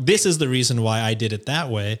like, this is the reason why I did it that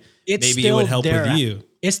way. Maybe it would help with you.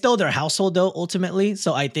 It's still their household though, ultimately.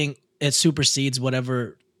 So I think it supersedes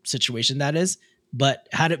whatever situation that is. But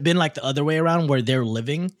had it been like the other way around where they're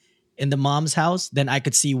living in the mom's house, then I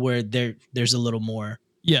could see where there's a little more.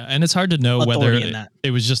 Yeah, and it's hard to know whether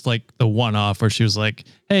it was just like the one-off where she was like,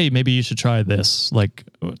 hey, maybe you should try this. Like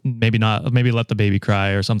maybe not, maybe let the baby cry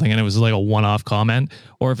or something. And it was like a one-off comment,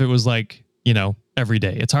 or if it was like, every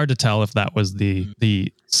day. It's hard to tell if that was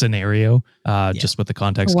the scenario, just with the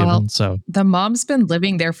context given. So the mom's been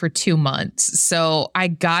living there for 2 months. So I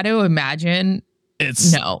got to imagine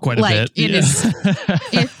it's quite a bit. It is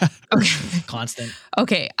okay. Constant.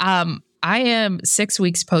 Okay. I am 6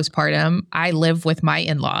 weeks postpartum. I live with my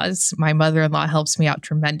in-laws. My mother-in-law helps me out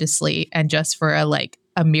tremendously. And just for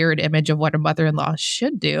a mirrored image of what a mother-in-law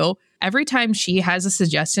should do, every time she has a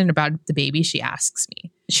suggestion about the baby, she asks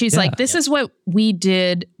me. She's like, this is what we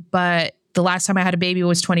did, but the last time I had a baby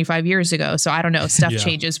was 25 years ago. So I don't know, stuff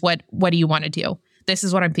changes. What do you want to do? This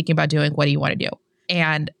is what I'm thinking about doing. What do you want to do?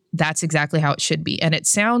 And that's exactly how it should be. And it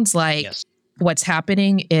sounds like what's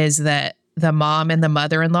happening is that the mom and the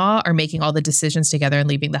mother-in-law are making all the decisions together and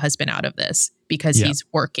leaving the husband out of this because he's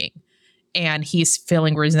working and he's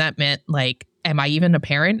feeling resentment. Like, am I even a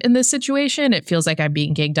parent in this situation? It feels like I'm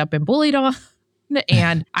being ganged up and bullied on.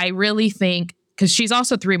 And I really think, because she's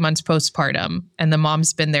also 3 months postpartum and the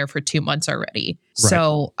mom's been there for 2 months already. Right.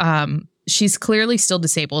 So she's clearly still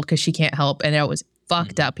disabled because she can't help. And it was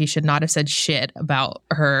fucked up. He should not have said shit about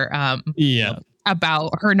her,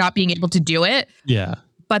 about her not being able to do it. Yeah.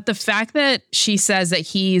 But the fact that she says that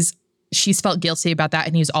she's felt guilty about that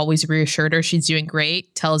and he's always reassured her she's doing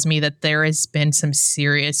great tells me that there has been some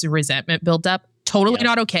serious resentment built up. Totally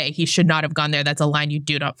not okay. He should not have gone there. That's a line you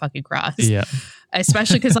do not fucking cross. Yeah.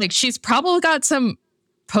 Especially because she's probably got some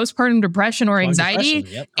postpartum depression or anxiety.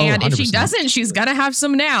 Yep. And if she doesn't, she's gonna have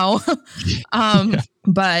some now.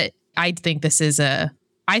 But I think this is an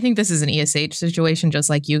ESH situation, just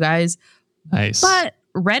like you guys. Nice. But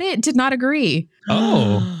Reddit did not agree.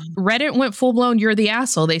 Oh. Reddit went full blown, you're the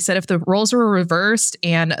asshole. They said if the roles were reversed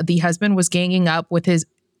and the husband was ganging up with his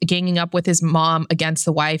mom against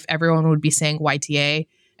the wife, everyone would be saying YTA.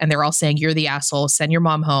 And they're all saying, you're the asshole. Send your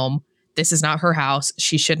mom home. this is not her house.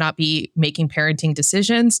 She should not be making parenting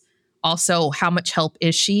decisions. Also, how much help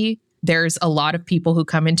is she? There's a lot of people who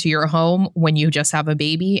come into your home when you just have a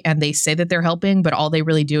baby and they say that they're helping, but all they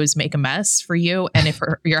really do is make a mess for you. And if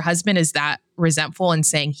your husband is that resentful and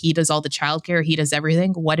saying he does all the childcare, he does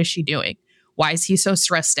everything, what is she doing? Why is he so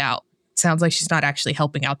stressed out? Sounds like she's not actually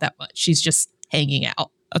helping out that much. She's just hanging out.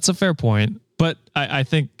 That's a fair point. But I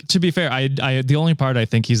think, to be fair, I the only part I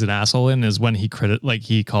think he's an asshole in is when he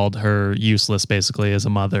he called her useless basically as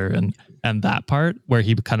a mother, and that part where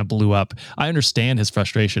he kind of blew up. I understand his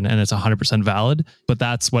frustration and it's 100% valid, but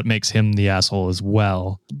that's what makes him the asshole as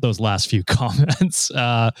well. Those last few comments,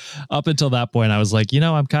 up until that point, I was like,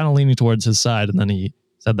 I'm kind of leaning towards his side, and then he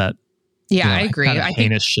said that. Yeah, I agree. Kind of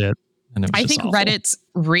heinous shit. I think awful. Reddit's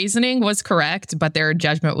reasoning was correct, but their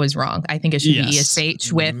judgment was wrong. I think it should be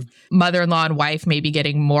ESH with mother-in-law and wife maybe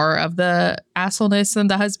getting more of the assholeness than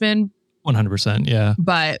the husband. 100%, yeah.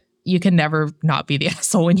 But you can never not be the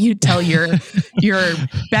asshole when you tell your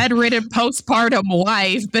bedridden postpartum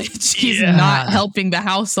wife that she's not helping the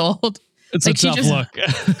household. It's like a tough look.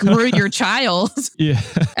 Grew your child. Yeah.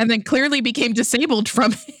 And then clearly became disabled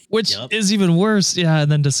from it. Which is even worse. Yeah.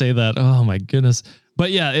 And then to say that, oh my goodness.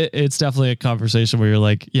 But yeah, it's definitely a conversation where you're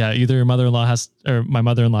like, yeah, either your mother-in-law my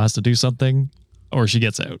mother-in-law has to do something or she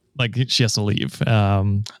gets out. Like she has to leave.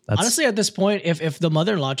 Honestly, at this point, if the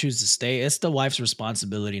mother-in-law chooses to stay, it's the wife's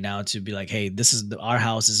responsibility now to be like, hey, this is our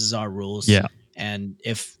house. This is our rules. Yeah. And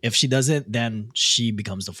if she doesn't, then she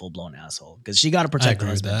becomes the full-blown asshole because she got to protect her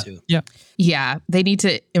husband too. Yeah. Yeah. They need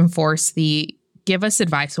to enforce give us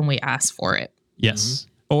advice when we ask for it. Yes.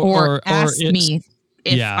 Or ask me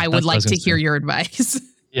if I would like to hear your advice.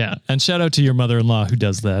 Yeah. And shout out to your mother-in-law who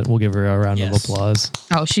does that. We'll give her a round of applause.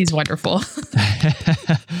 Oh, she's wonderful.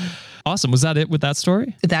 Awesome. Was that it with that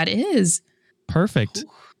story? That is. Perfect.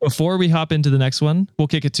 Before we hop into the next one, we'll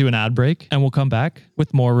kick it to an ad break and we'll come back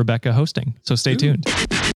with more Rebecca hosting. So stay tuned.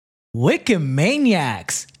 Wicked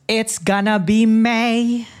Maniacs. It's gonna be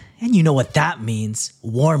May. And you know what that means.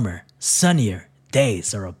 Warmer, sunnier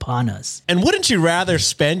days are upon us. And wouldn't you rather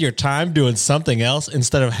spend your time doing something else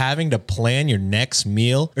instead of having to plan your next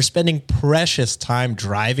meal or spending precious time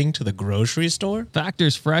driving to the grocery store?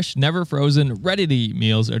 Factor's fresh, never frozen, ready-to-eat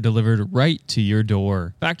meals are delivered right to your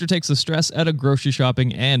door. Factor takes the stress out of grocery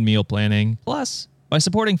shopping and meal planning. Plus, by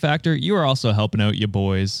supporting Factor, you are also helping out your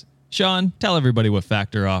boys. Sean, tell everybody what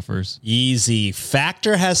Factor offers. Easy.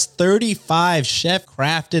 Factor has 35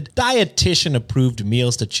 chef-crafted, dietitian-approved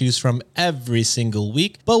meals to choose from every single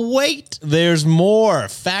week. But wait, there's more.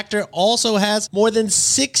 Factor also has more than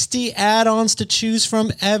 60 add-ons to choose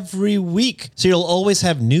from every week. So you'll always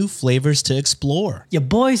have new flavors to explore. Your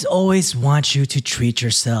boys always want you to treat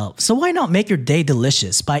yourself. So why not make your day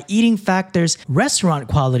delicious by eating Factor's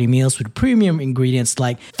restaurant-quality meals with premium ingredients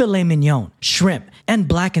like filet mignon, shrimp, and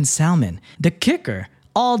blackened salmon. The kicker,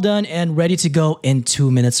 all done and ready to go in 2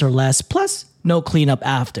 minutes or less, plus no cleanup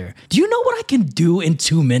after. Do you know what I can do in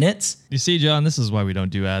 2 minutes? You see, John, this is why we don't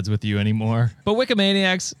do ads with you anymore. But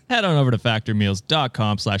Wikimaniacs, head on over to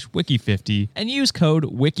factormeals.com/wiki50 and use code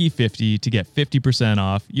wiki50 to get 50%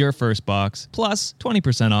 off your first box, plus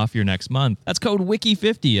 20% off your next month. That's code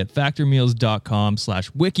wiki50 at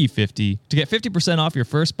factormeals.com/wiki50 to get 50% off your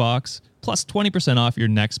first box, plus 20% off your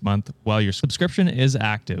next month while your subscription is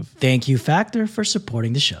active. Thank you, Factor, for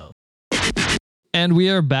supporting the show. And we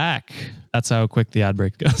are back. That's how quick the ad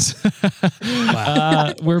break goes.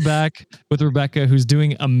 Wow. We're back with Rebecca, who's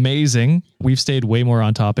doing amazing. We've stayed way more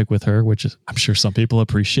on topic with her, which is, I'm sure some people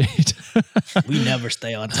appreciate. We never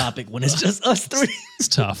stay on topic when it's just us three. It's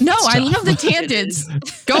tough. No, it's I tough. love the tangents.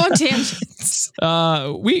 Go on tangents.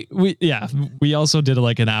 We also did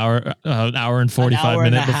like an hour and 45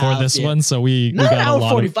 minutes before this one. So we got an hour a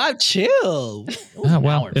lot 45. Chill.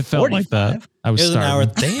 Well, it felt like that. I was starving. An hour.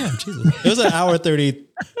 Damn, Jesus. It was an hour 35,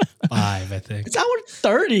 I think. It's hour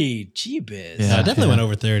 30. Jeebus. Yeah, I definitely went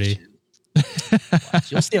over 30.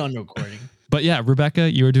 You'll stay on recording. But yeah,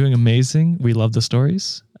 Rebecca, you are doing amazing. We love the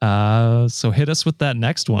stories. So hit us with that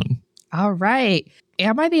next one. All right.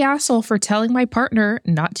 Am I the asshole for telling my partner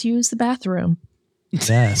not to use the bathroom?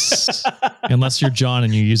 Yes. Unless you're John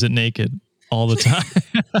and you use it naked all the time.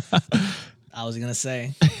 I was gonna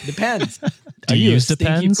say depends. Do you use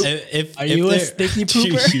Depends? Are you a stinky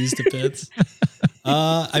pooper? Do you use Depends?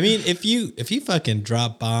 I mean, if you fucking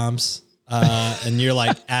drop bombs and you're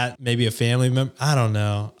like at maybe a family member, I don't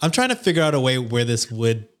know. I'm trying to figure out a way where this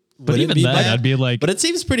would even be then, bad. I'd be like, but it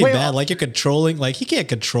seems pretty bad. Like you're controlling. Like he can't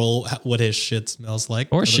control what his shit smells like,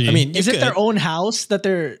 or she. I mean, is it their own house that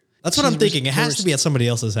they're? That's what I'm thinking. It has to be at somebody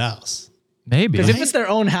else's house. Maybe because if it's their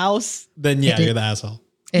own house, then yeah, you're the asshole.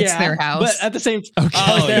 It's their house. But at the same time,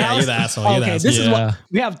 you're the asshole. This is what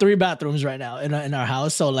we have 3 bathrooms right now in our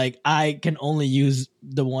house. So like I can only use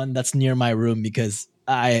the one that's near my room because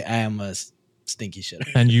I am a stinky shitter.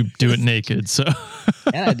 And you do it naked, so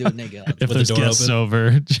and I do it naked. If there's guests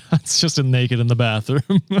over, John's just naked in the bathroom.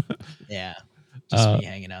 Yeah. Just me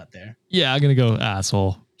hanging out there. Yeah, I'm gonna go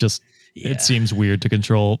asshole. Just it seems weird to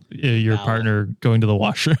control your partner going to the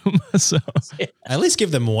washroom. So at least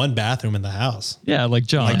give them one bathroom in the house. Yeah, like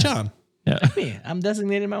John. Yeah. Like me. I'm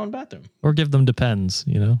designated my own bathroom. Or give them Depends,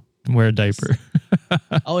 and wear a diaper.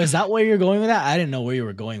 Oh, is that where you're going with that? I didn't know where you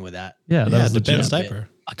were going with that. Yeah, that was the Depends diaper.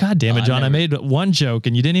 Oh, God damn it, John. I made one joke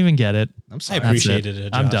and you didn't even get it. I'm sorry. I appreciated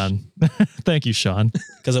it. I'm done. Thank you, Sean.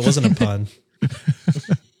 Because it wasn't a pun.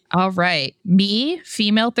 All right. Me,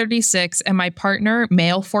 female 36, and my partner,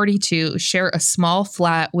 male 42, share a small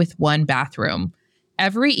flat with one bathroom.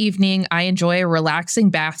 Every evening, I enjoy a relaxing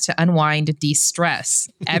bath to unwind and de-stress.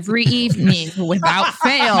 Every evening, without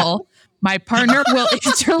fail, my partner will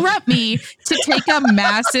interrupt me to take a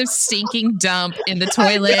massive stinking dump in the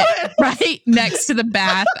toilet right next to the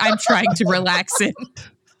bath I'm trying to relax in.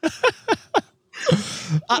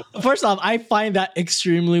 First off, I find that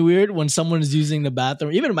extremely weird when someone is using the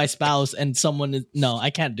bathroom, even my spouse, and someone is, no, I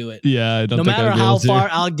can't do it. Yeah, I don't no think matter I'd be how able to. far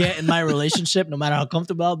I'll get in my relationship, no matter how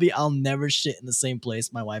comfortable I'll be, I'll never shit in the same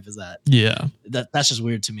place my wife is at. Yeah. That's just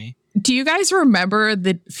weird to me. Do you guys remember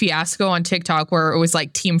the fiasco on TikTok where it was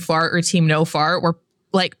like team fart or team no fart, where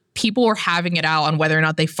like people were having it out on whether or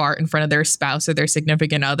not they fart in front of their spouse or their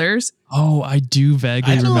significant others? Oh, I do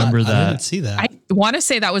vaguely remember that. I didn't see that. I want to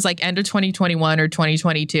say that was like end of 2021 or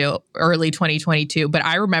 2022, early 2022. But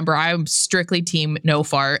I remember I'm strictly team no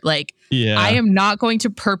fart. Like, I am not going to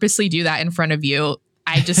purposely do that in front of you.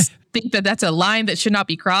 I just think that that's a line that should not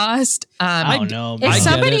be crossed. I don't know. If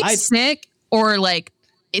somebody's sick or like,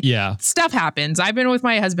 stuff happens. I've been with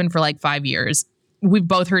my husband for like 5 years. We've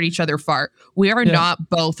both heard each other fart. We are not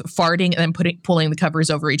both farting and then pulling the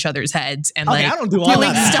covers over each other's heads and like I don't do all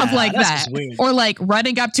doing that. stuff like That's that, or like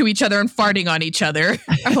running up to each other and farting on each other.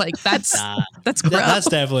 I'm like, that's gross. That's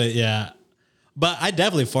definitely But I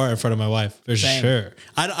definitely fart in front of my wife for sure.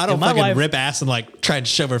 I don't fucking rip ass and like try and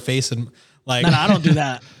shove her face and like. No, I don't do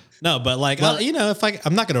that. No, but like if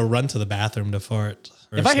I'm not gonna run to the bathroom to fart.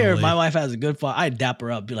 If I hear my wife has a good fart, I dap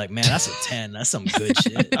her up, be like, man, that's a 10. That's some good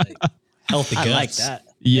shit. Like, healthy guts. I like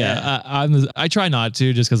that. I try not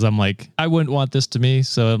to, just because I'm like, I wouldn't want this to me.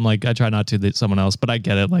 So I'm like, I try not to someone else, but I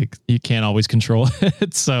get it. Like you can't always control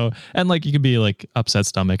it. So, and like you could be like upset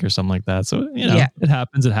stomach or something like that. So,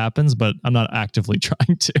 it happens, but I'm not actively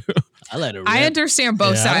trying to. I let it rip. I understand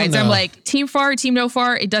both sides. I'm like, team fart, team no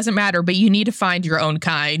fart, it doesn't matter, but you need to find your own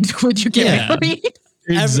kind. Would you get married?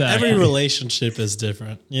 Exactly. Every relationship is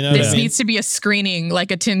different. You know, this needs to be a screening, like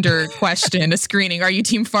a Tinder question, a screening. Are you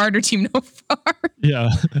team fart or team no fart? Yeah,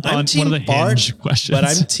 I'm team one of the fart, questions. but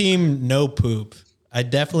I'm team no poop. I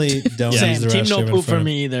definitely don't use the restroom. Team no poop for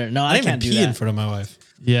me either. No, I can't pee in front of my wife.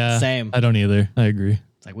 Yeah, same. I don't either. I agree.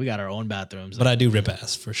 It's like we got our own bathrooms, but I do rip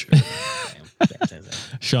ass for sure.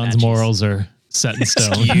 Sean's morals are set in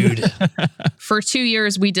stone. For 2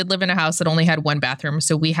 years, we did live in a house that only had one bathroom.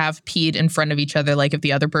 So we have peed in front of each other, like if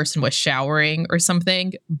the other person was showering or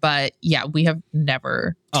something. But yeah, we have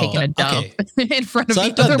never taken a dump in front of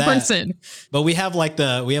the other person. But we have like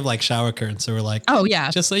shower curtains. So we're like, oh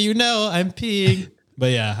yeah, just so you know, I'm peeing.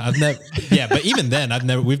 But yeah, I've never. Yeah, but even then,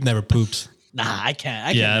 we've never pooped. Nah, I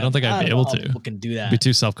can't. I don't think I'd be able to. People can do that. Be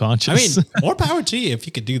too self-conscious. I mean, more power to you if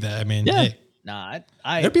you could do that. I mean, hey. Nah,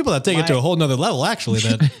 there are people that take it to a whole nother level. Actually,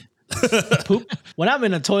 that poop when I'm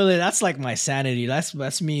in a toilet, that's like my sanity. That's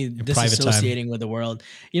me disassociating with the world.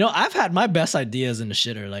 I've had my best ideas in the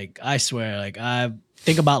shitter. Like I swear, like I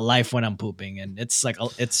think about life when I'm pooping, and it's like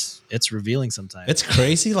it's revealing sometimes. It's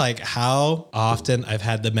crazy, like how often I've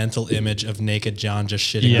had the mental image of naked John just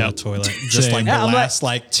shitting in the toilet, just like the last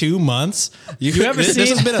 2 months. This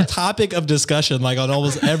has been a topic of discussion like on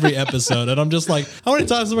almost every episode, and I'm just like, how many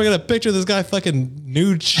times am I gonna picture this guy fucking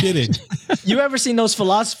nude shitting? You ever seen those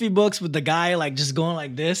philosophy books with the guy like just going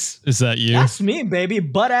like this? Is that you? That's me, baby,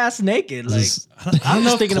 butt ass naked. Like I don't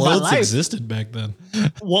know if clothes existed back then.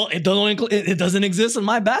 Well, it doesn't exist in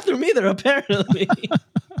my bathroom either, apparently.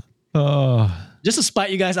 Just to spite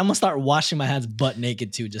you guys, I'm gonna start washing my hands butt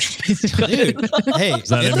naked too. Just dude, hey, it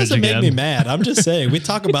doesn't make me mad. I'm just saying we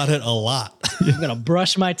talk about it a lot. I'm gonna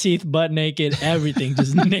brush my teeth butt naked, everything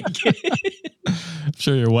just naked. I'm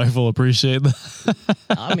sure your wife will appreciate that.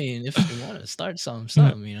 I mean, if you want to start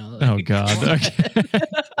something, you know. Oh God. Okay.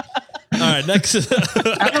 All right, next.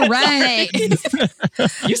 All right.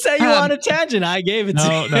 You said you on a tangent. I gave it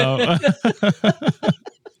to you. No.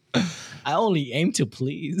 I only aim to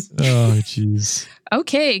please. Oh, jeez.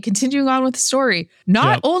 Okay, continuing on with the story.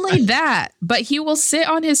 Not only that, but he will sit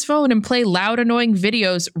on his phone and play loud, annoying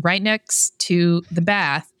videos right next to the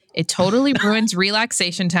bath. It totally ruins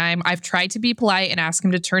relaxation time. I've tried to be polite and ask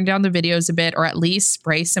him to turn down the videos a bit or at least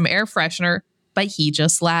spray some air freshener, but he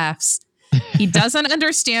just laughs. He doesn't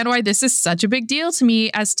understand why this is such a big deal to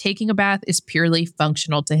me, as taking a bath is purely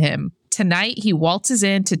functional to him. Tonight, he waltzes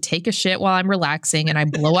in to take a shit while I'm relaxing, and I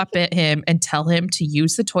blow up at him and tell him to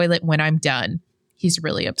use the toilet when I'm done. He's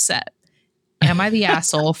really upset. Am I the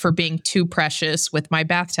asshole for being too precious with my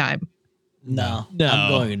bath time? No.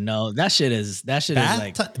 I'm going no. That shit is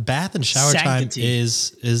like bath and shower sanctity. time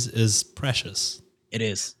is precious. It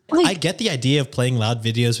is. I get the idea of playing loud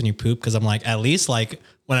videos when you poop because I'm like, at least like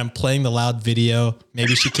when I'm playing the loud video,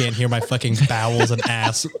 maybe she can't hear my fucking bowels and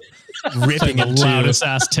ass ripping the into loudest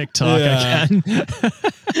ass TikTok I can.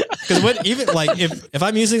 Because what even like if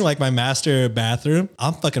I'm using like my master bathroom,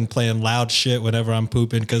 I'm fucking playing loud shit whenever I'm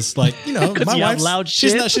pooping because like my wife's loud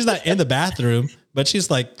she's shit? not in the bathroom, but she's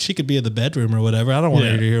like she could be in the bedroom or whatever. I don't want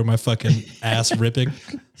her to hear my fucking ass ripping.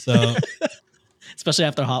 So especially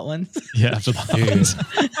after hot ones. Yeah, after the hot ones.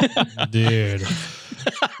 Dude.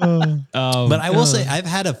 But I will say I've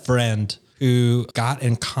had a friend who got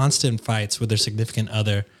in constant fights with their significant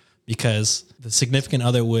other because the significant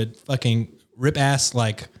other would fucking rip ass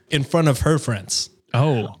like in front of her friends.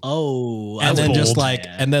 Oh, and then bold. just like,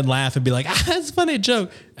 and then laugh and be like, it's a funny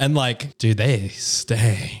joke. And like, dude, they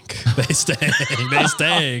stink. They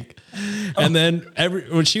stink. And then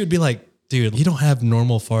when she would be like, dude, you don't have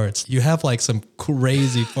normal farts. You have like some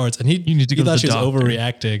crazy farts. And he need to go thought to she the was doctor.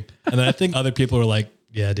 overreacting. And then I think other people were like,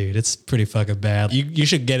 yeah, dude, it's pretty fucking bad. You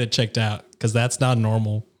should get it checked out because that's not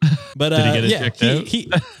normal. But Did he get it checked out? He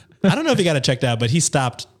I don't know if he got it checked out, but he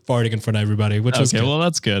stopped farting in front of everybody, which was Okay, good. well,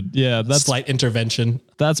 that's good. Yeah, that's Slight intervention.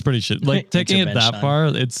 That's pretty shit. Like taking it that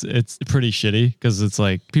far, it's pretty shitty because it's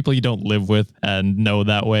like people you don't live with and know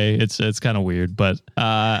that way. It's kind of weird, but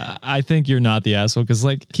I think you're not the asshole because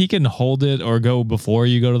like he can hold it or go before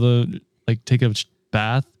you go to the like take a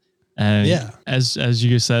bath. And as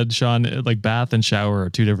you said, Sean, like bath and shower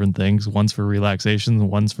are two different things. One's for relaxation,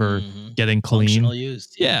 one's for getting clean. Functional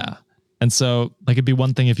used. Yeah. And so like it'd be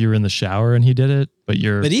one thing if you were in the shower and he did it, but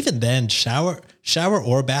even then shower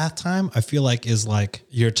or bath time, I feel like is like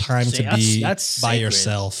your time to be that's by sacred.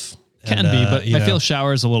 yourself. Can be, but I feel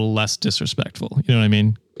shower is a little less disrespectful. You know what I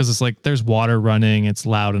mean? Because it's like there's water running, it's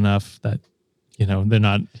loud enough that they're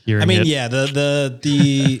not hearing. I mean, it. yeah,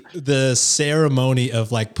 the ceremony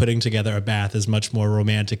of like putting together a bath is much more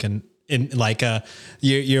romantic and in like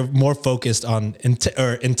you're more focused on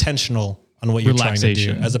intentional on what you're trying to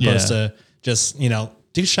do as opposed to just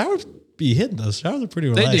dude, showers be hidden. Those showers are pretty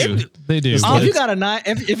relaxing. They do. Oh, if you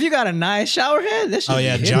got a nice shower head, this should oh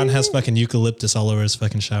yeah, be John hidden. has fucking eucalyptus all over his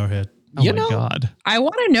fucking shower head. Oh my God. I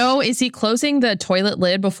want to know, is he closing the toilet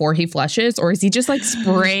lid before he flushes, or is he just like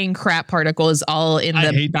spraying crap particles all in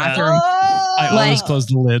the bathroom? I always close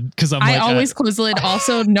the lid because I always close the lid.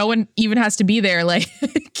 Also, no one even has to be there. Like,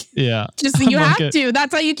 yeah, just you have to.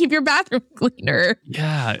 That's how you keep your bathroom cleaner.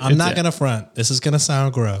 Yeah, I'm not gonna front. This is gonna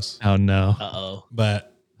sound gross. Oh no.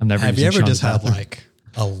 But I'm never. Have you ever Sean's just had bathroom. like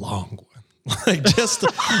a long one? Like just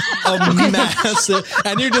a massive,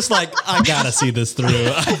 and you're just like, I gotta see this through.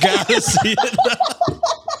 I gotta see it.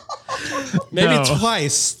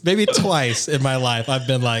 Maybe twice in my life, I've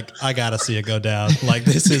been like, I gotta see it go down. Like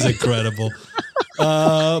this is incredible.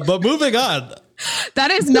 But moving on. That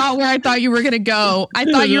is not where I thought you were gonna go. I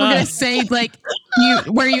thought you were gonna say like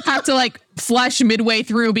where you have to like flush midway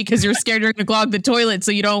through because you're scared you're gonna clog the toilet, so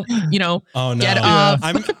you don't, Oh no, get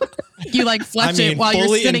yeah. you like flush it while you're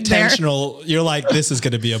fully sitting intentional. You're like, this is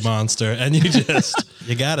gonna be a monster, and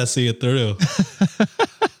you gotta see it through.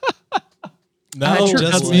 No,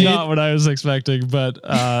 that's not what I was expecting, but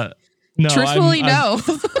no. Truthfully, no.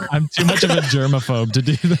 I'm too much of a germaphobe to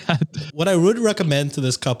do that. What I would recommend to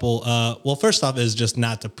this couple, well, first off, is just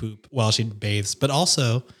not to poop while she bathes, but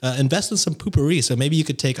also invest in some poopery. So maybe you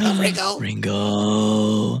could take Ringo.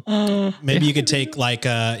 Maybe you could take like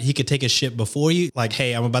he could take a shit before you. Like,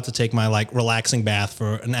 hey, I'm about to take my like relaxing bath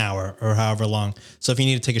for an hour or however long. So if you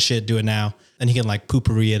need to take a shit, do it now, and he can like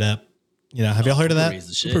poopery it up. Have y'all heard of that?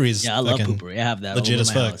 Poopery's I love poopery. I have that legit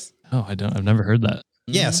as fuck. House. Oh, I don't. I've never heard that.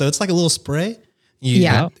 Yeah, so it's like a little spray.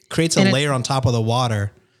 It creates a layer on top of the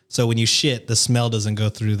water. So when you shit, the smell doesn't go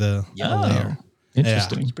through the layer.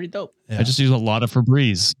 Interesting. It's pretty dope. Yeah. I just use a lot of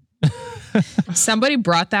Febreze. Somebody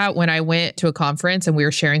brought that when I went to a conference and we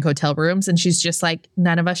were sharing hotel rooms, and she's just like,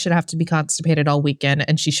 none of us should have to be constipated all weekend.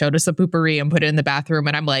 And she showed us a poopery and put it in the bathroom.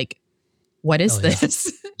 And I'm like, what is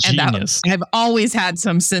this? And Genius. I've always had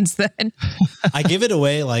some since then. I give it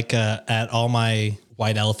away like at all my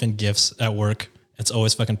white elephant gifts at work. It's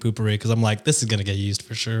always fucking poopery because I'm like, this is going to get used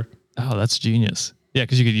for sure. Oh, that's genius. Yeah,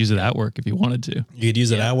 because you could use it at work if you wanted to. You could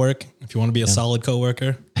use it at work if you want to be a solid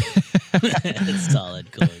coworker.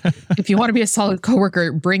 Solid coworker. If you want to be a solid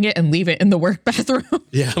coworker, bring it and leave it in the work bathroom.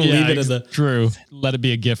 Yeah, leave it in the... True. Let it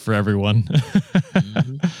be a gift for everyone.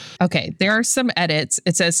 Okay, there are some edits.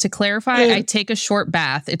 It says, to clarify, I take a short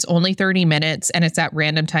bath. It's only 30 minutes and it's at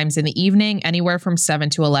random times in the evening, anywhere from 7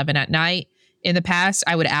 to 11 at night. In the past,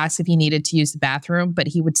 I would ask if he needed to use the bathroom, but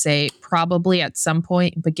he would say probably at some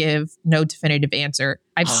point, but give no definitive answer.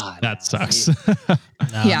 That sucks.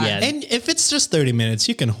 Yeah. And if it's just 30 minutes,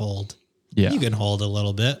 you can hold. Yeah. You can hold a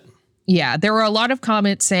little bit. Yeah, there were a lot of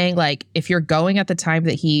comments saying like, if you're going at the time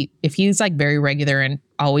that if he's like very regular and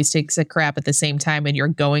always takes a crap at the same time and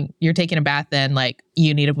you're taking a bath, then like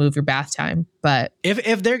you need to move your bath time. But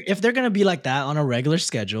if they're gonna be like that on a regular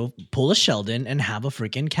schedule, pull a Sheldon and have a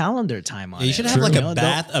freaking calendar time on it. You should have like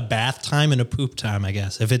a bath time and a poop time, I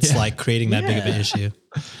guess, if it's like creating that big of an issue.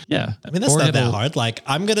 Yeah. I mean, that's not that hard. Like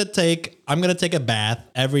I'm gonna take a bath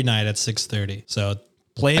every night at 6:30. So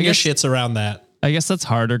plan your shits around that. I guess that's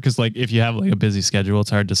harder because like if you have like a busy schedule, it's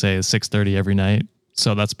hard to say 6:30 every night.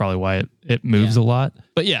 So that's probably why it moves a lot.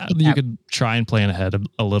 But yeah, you could try and plan ahead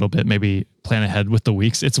a little bit. Maybe plan ahead with the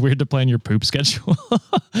weeks. It's weird to plan your poop schedule.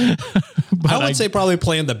 I would say probably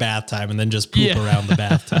plan the bath time and then just poop around the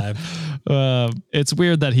bath time. It's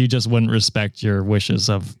weird that he just wouldn't respect your wishes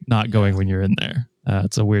of not going when you're in there.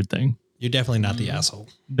 It's a weird thing. You're definitely not the asshole.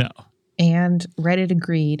 No. And Reddit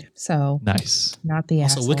agreed. So nice. Not the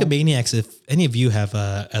asshole. So Wikimaniacs, if any of you have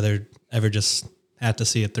ever just had to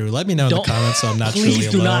see it through, let me know in the comments so I'm not truly alone.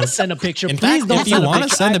 Please do not send a picture. In fact, if you want to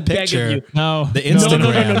send a picture, the Instagram. No, the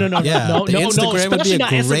Instagram would be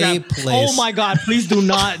a great place. Oh my God, please do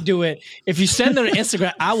not do it. If you send it on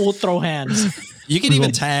Instagram, I will throw hands. You can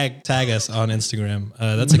even tag us on Instagram.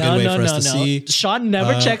 That's a good way for us to see. Sean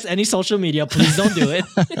never checks any social media. Please don't do it.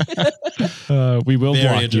 We will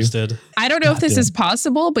block interested. you. I don't know if this is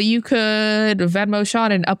possible, but you could Venmo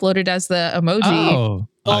Sean and upload it as the emoji.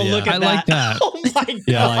 Oh, yeah. Look at that. I like that. Oh my God.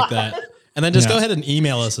 Yeah, I like that. And then just go ahead and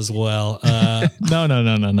email us as well.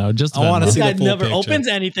 No. Just Venmo. I want to see the full never picture. opens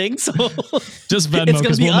anything, so just Venmo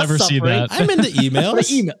because we'll never see that. I'm in the emails.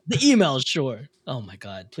 The emails, sure. Oh my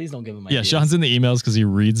God, please don't give him my ideas. Sean's in the emails because he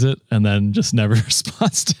reads it and then just never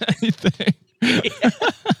responds to anything.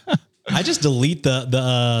 I just delete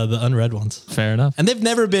the unread ones. Fair enough. And they've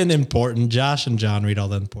never been important. Josh and John read all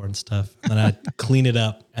the important stuff. And then I clean it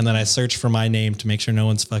up. And then I search for my name to make sure no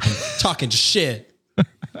one's fucking talking shit.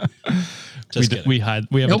 We have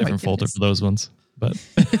a different folder for those ones. But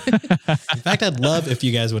in fact, I'd love if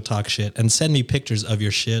you guys would talk shit and send me pictures of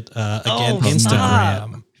your shit. Again,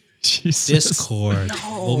 Instagram, Discord.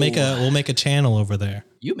 No. We'll make a channel over there.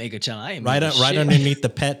 You make a channel. I ain't right underneath the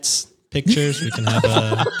pets pictures. We can have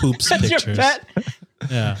poops that's pictures. Your pet?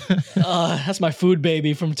 Yeah. That's my food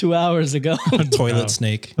baby from 2 hours ago. Toilet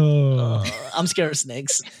snake. I'm scared of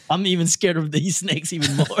snakes. I'm even scared of these snakes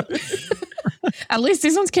even more. At least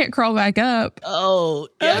these ones can't crawl back up. Oh,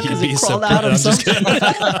 yeah, because they crawled out of something.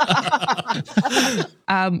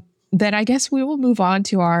 Then I guess we will move on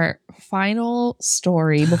to our final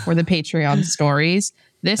story before the Patreon stories.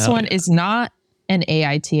 This one is not an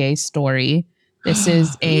AITA story. This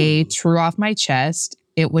is a true off my chest.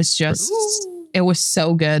 It was just... It was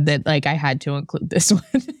so good that like I had to include this one.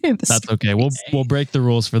 That's okay. We'll break the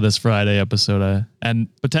rules for this Friday episode and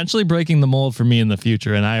potentially breaking the mold for me in the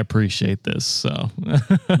future. And I appreciate this. So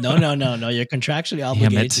no. You're contractually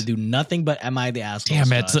obligated to do nothing but am I the asshole?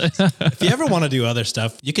 Damn it. If you ever want to do other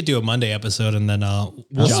stuff, you could do a Monday episode and then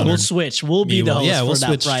we'll switch. We'll be the host we'll for that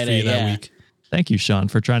switch Friday for you that week. Thank you, Sean,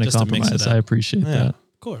 for trying to compromise. I appreciate that.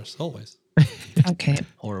 Of course, always. Okay.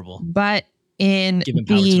 Horrible. But giving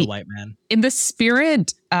power to the white man. In the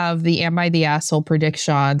spirit of the Am I the Asshole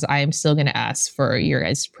predictions, I am still going to ask for your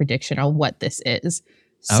guys' prediction on what this is.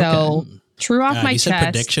 So, true off my chest. You said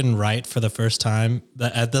prediction right for the first time.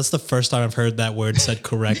 That's the first time I've heard that word said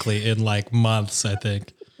correctly in like months, I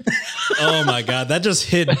think. Oh my God, that just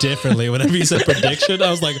hit differently. Whenever you said prediction,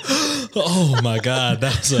 I was like, oh my God,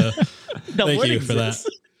 that's a... Thank you for that.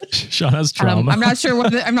 Sean has trauma. I'm not sure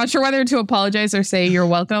whether to apologize or say you're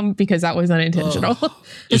welcome because that was unintentional.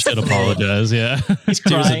 You should apologize. Yeah,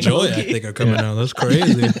 tears of joy I think are coming out. That's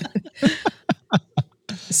crazy.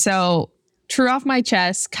 So, true off my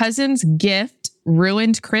chest. Cousin's gift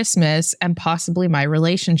ruined Christmas and possibly my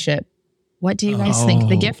relationship. What do you guys think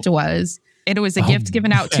the gift was? It was a gift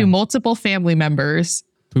given out to multiple family members.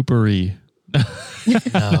 Poopery.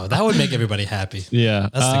 No, that would make everybody happy. Yeah.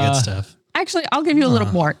 That's the good stuff. Actually, I'll give you a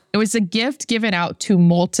little more. It was a gift given out to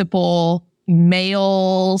multiple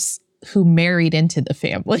males who married into the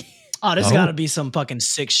family. Oh, there's got to be some fucking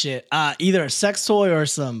sick shit. Either a sex toy or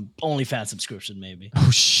some OnlyFans subscription, maybe. Oh,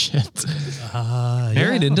 shit.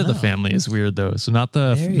 Married into the family is weird, though. So not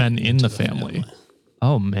the men in the family.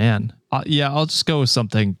 Oh, man. Yeah, I'll just go with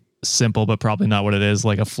something simple, but probably not what it is,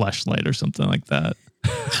 like a fleshlight or something like that.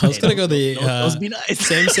 I was going to go those be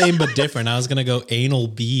nice. same but different. I was going to go anal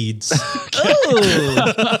beads. Oh.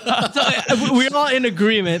 So, we're all in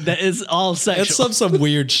agreement that it's all sexual. It's some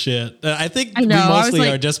weird shit. I think we mostly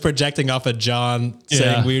are just projecting off of John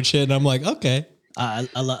saying weird shit. And I'm like, okay. I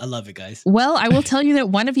love it, guys. Well, I will tell you that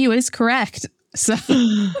one of you is correct. So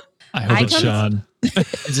I hope it's Sean.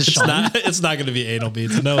 Is it Sean? It's not going to be anal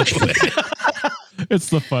beads. No way. It's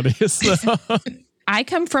the funniest though. I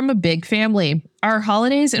come from a big family. Our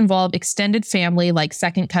holidays involve extended family like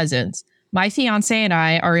second cousins. My fiance and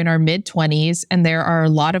I are in our mid-20s, and there are a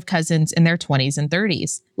lot of cousins in their 20s and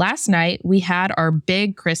 30s. Last night, we had our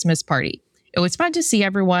big Christmas party. It was fun to see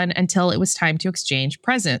everyone until it was time to exchange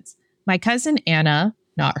presents. My cousin Anna,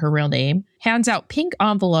 not her real name, hands out pink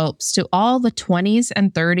envelopes to all the 20s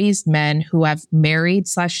and 30s men who have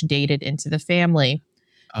married/dated into the family.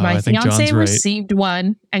 My fiance received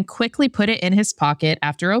one and quickly put it in his pocket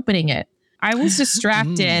after opening it. I was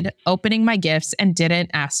distracted opening my gifts and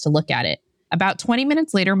didn't ask to look at it. About 20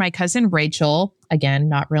 minutes later, my cousin Rachel, again,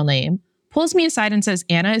 not real name, pulls me aside and says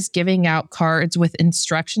Anna is giving out cards with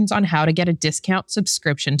instructions on how to get a discount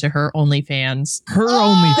subscription to her OnlyFans. Her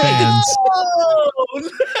OnlyFans.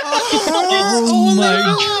 Oh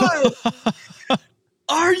my God.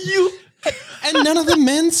 Are you... And none of the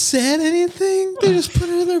men said anything? They just put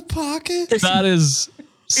it in their pocket? That is...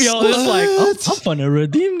 Yo, it's like, I'm gonna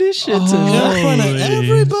redeem this shit in front of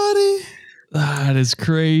everybody. That is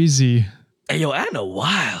crazy. Hey, yo, Anna,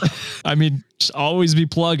 wild. I mean, just always be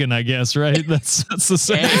plugging, I guess, right? That's the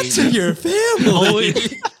same. That's to your family.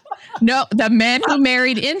 No, the men who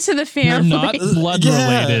married into the family. They're not blood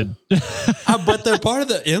related. But they're part of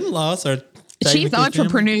the in-laws. She's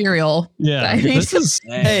entrepreneurial. Yeah. I mean,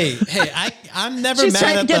 hey, I'm never she's mad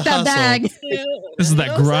trying at to get the that hustle. bag. This is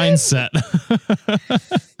that grind set.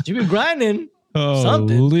 You been grinding.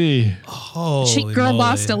 Holy. She girl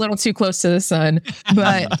bossed a little too close to the sun.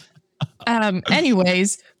 But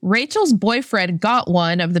anyways, Rachel's boyfriend got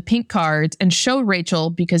one of the pink cards and showed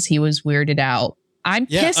Rachel because he was weirded out. I'm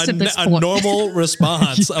pissed at this point. A normal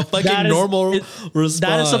response. A fucking normal response.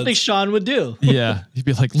 That is something Sean would do. Yeah. He'd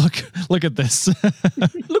be like, look at this.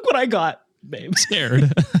 Look what I got, babe.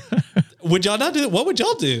 Scared. Would y'all not do it? What would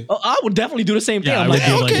y'all do? Oh, I would definitely do the same thing. Yeah, I'm like,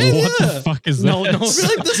 okay, what the fuck is no, this? No,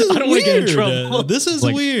 like, this is I don't want to get in trouble. This is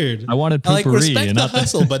like, weird. I wanted poopery. Like, respect and the not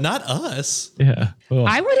hustle, but not us. Yeah. Oh.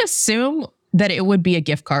 I would assume that it would be a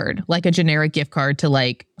gift card, like a generic gift card to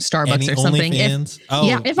like Starbucks or something.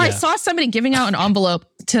 If I saw somebody giving out an envelope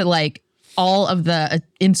to like all of the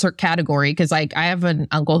insert category, because like I have an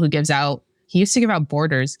uncle who gives out, he used to give out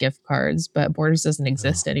Borders gift cards, but Borders doesn't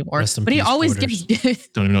exist anymore. But he always gives.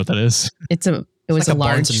 Don't even know what that is. It was like a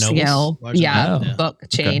large scale, book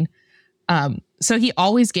chain. Okay. So he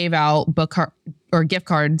always gave out or gift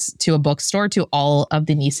cards to a bookstore to all of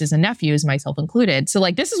the nieces and nephews, myself included. So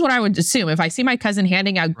like, this is what I would assume. If I see my cousin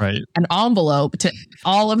handing out an envelope to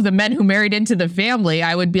all of the men who married into the family,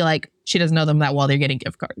 I would be like, she doesn't know them that well. They're getting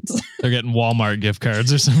gift cards. They're getting Walmart gift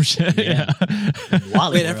cards or some shit. Yeah.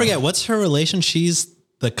 Wait, I forget. What's her relation? She's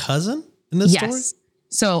the cousin in this story?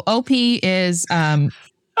 So OP is the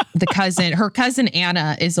cousin. Her cousin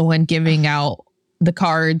Anna is the one giving out the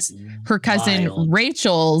cards. Her cousin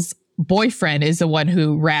Rachel's boyfriend is the one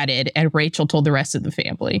who ratted, and Rachel told the rest of the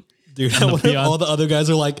family. Dude, I wonder if all the other guys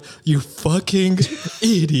are like, you fucking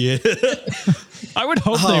idiot. I would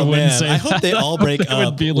hope they wouldn't say that. I hope they all break up. It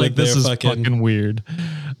would be like, this is fucking weird.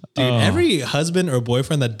 Dude, every husband or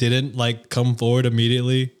boyfriend that didn't like come forward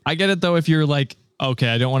immediately. I get it though. If you're like, okay,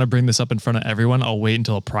 I don't want to bring this up in front of everyone. I'll wait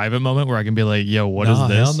until a private moment where I can be like, yo, what is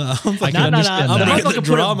this? Hell no. I can understand that. I'm the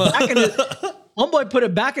drama. Homeboy put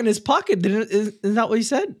it back in his pocket. Isn't that what he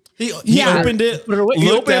said? He opened it,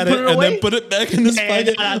 looked at it, and then put it back in his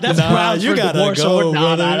pocket. That's you gotta go,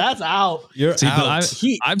 brother. That's out. You're out.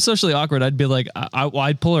 I'm socially awkward. I'd be like,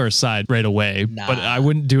 I'd pull her aside right away, but I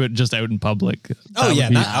wouldn't do it just out in public. Not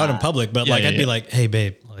out in public, but like I'd be like, hey,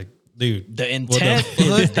 babe, like, dude, the intent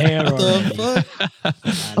is there.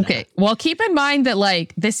 Okay, well, keep in mind that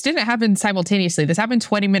like this didn't happen simultaneously. This happened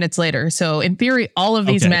 20 minutes later. So in theory, all of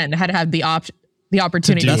these men had the option. the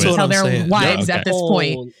opportunity to tell their wives at this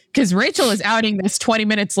point. Because Rachel is outing this 20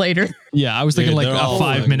 minutes later. Yeah, I was thinking like a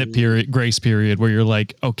 5-minute period, grace period, where you're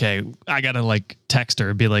like, okay, I gotta like text her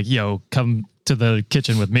and be like, yo, come to the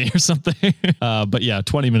kitchen with me or something. But yeah,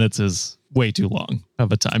 20 minutes is way too long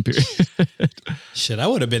of a time period. Shit, I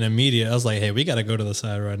would have been immediate. I was like, hey, we got to go to the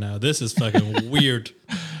side right now. This is fucking weird.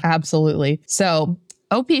 Absolutely. So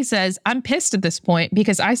OP says, I'm pissed at this point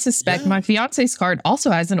because I suspect my fiance's card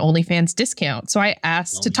also has an OnlyFans discount. So I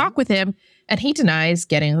asked to talk with him and he denies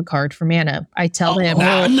getting a card from Anna. I tell him,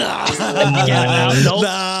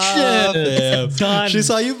 she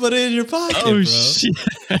saw you put it in your pocket, bro. Shit.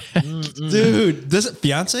 Dude, this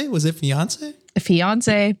fiance? Was it fiance?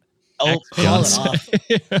 Fiance. Oh, call it off.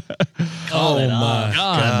 Oh my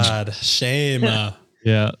God. Shame.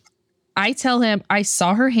 Yeah. I tell him I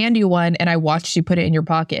saw her hand you one and I watched you put it in your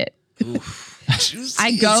pocket.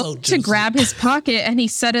 I go to grab his pocket and he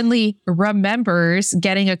suddenly remembers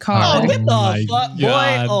getting a card. Oh, get the fuck,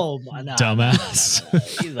 boy. Oh, my God.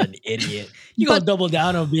 Dumbass. He's an idiot. You gonna double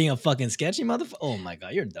down on being a fucking sketchy motherfucker? Oh my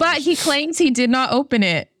God, you're dumb. But he claims he did not open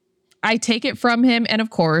it. I take it from him and of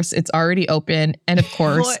course it's already open. And of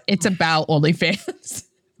course it's about OnlyFans.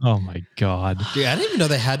 Oh my God. Dude, I didn't even know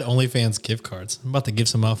they had OnlyFans gift cards. I'm about to give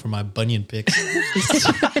some out for my bunion pics.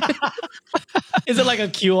 Is it like a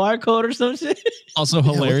QR code or some shit? Also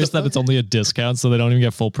hilarious that it's only a discount, so they don't even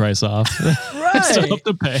get full price off. Right. Still have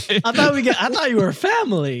to pay. I thought you were a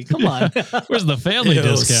family. Come on. Where's the family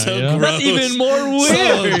discount? So That's even more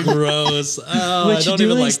weird. So gross. Oh, I don't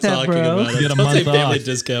even like talking about it. Get a Don't month say family off.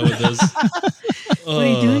 discount with this. What are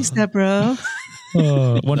you doing, step bro?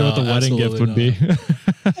 Wonder what the wedding gift would be.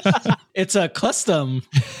 It's a custom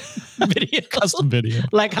video. Custom video.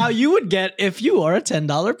 Like how you would get if you are a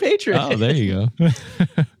 $10 patron. Oh, there you go.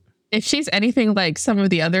 If she's anything like some of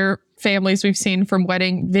the other families we've seen from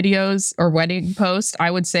wedding videos or wedding posts,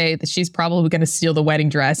 I would say that she's probably going to steal the wedding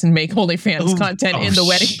dress and make OnlyFans content in the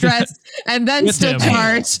wedding dress and then still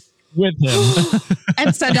charge with him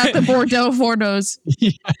and send out the Bordeaux photos.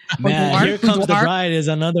 Yeah. Man, here comes the bride is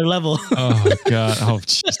another level. Oh God. Oh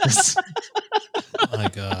Jesus. Oh my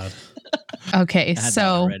God. Okay,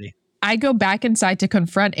 so I go back inside to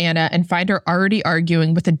confront Anna and find her already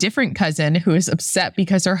arguing with a different cousin who is upset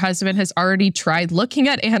because her husband has already tried looking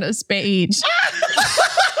at Anna's page.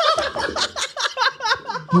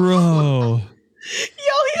 Bro.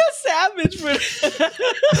 Yo, he a savage, bro.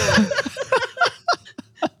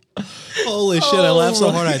 Holy shit, I laughed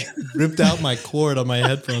so hard I ripped out my cord on my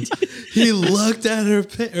headphones. He looked at her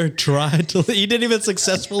or tried to. He didn't even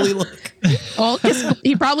successfully look. Well,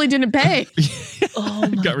 he probably didn't pay. Oh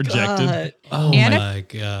my got rejected. God. Oh my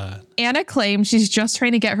God. Anna claims she's just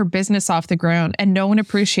trying to get her business off the ground and no one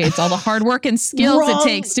appreciates all the hard work and skills it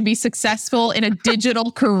takes to be successful in a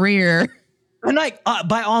digital career. And like,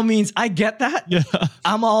 by all means, I get that. Yeah.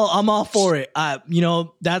 I'm all for it. You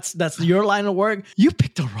know, that's your line of work. You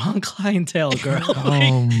picked the wrong clientele, girl.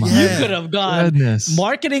 Oh my You could have gone goodness.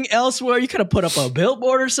 marketing elsewhere. You could have put up a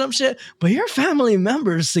billboard or some shit. But your family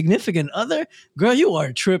member's significant other, girl, you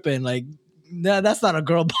are tripping. Like, that's not a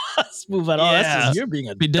girl boss move at all. That's just, you're being a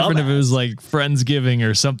It'd be different if it was like Friendsgiving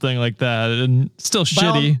or something like that, and still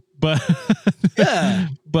shitty. But yeah,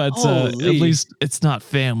 but at least it's not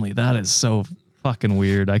family. That is so fucking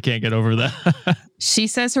weird. I can't get over that. She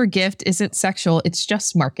says her gift isn't sexual. It's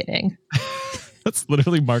just marketing. That's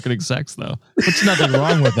literally marketing sex, though. There's nothing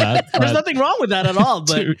wrong with that. There's nothing wrong with that at all.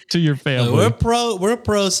 But to your family, we're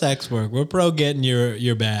pro sex work. We're pro getting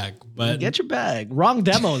your bag. But get your bag. Wrong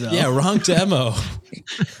demo though. Yeah, wrong demo.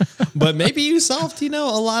 But maybe you solved, a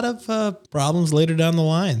lot of problems later down the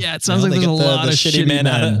line. Yeah, it sounds like there's a lot of shitty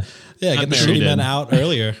men. Get the shitty men out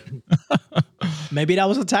earlier. Maybe that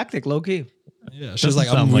was a tactic, low key. Yeah, she's like,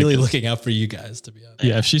 I'm really looking out for you guys, to be honest.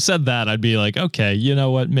 Yeah, if she said that, I'd be like, okay, you know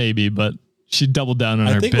what, maybe, but she doubled down on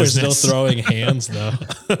her business. I think we're still throwing hands, though.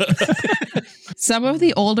 Some of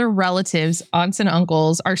the older relatives, aunts and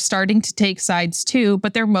uncles, are starting to take sides too,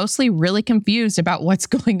 but they're mostly really confused about what's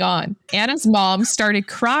going on. Anna's mom started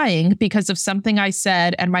crying because of something I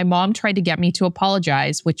said, and my mom tried to get me to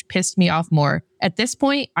apologize, which pissed me off more. At this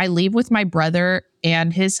point, I leave with my brother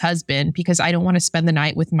and his husband because I don't want to spend the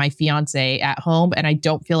night with my fiance at home, and I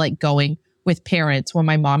don't feel like going with parents when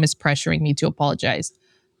my mom is pressuring me to apologize.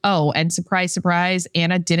 Oh, and surprise, surprise,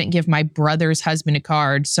 Anna didn't give my brother's husband a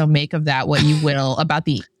card, so make of that what you will about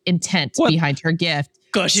the intent behind her gift.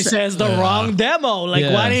 Because she says the wrong demo.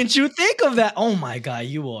 Like, why didn't you think of that? Oh my God,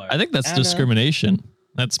 you are. I think that's Anna. Discrimination.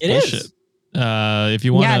 That's bullshit. If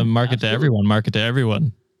you want to market to everyone, market to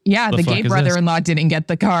everyone. Yeah, the gay brother-in-law didn't get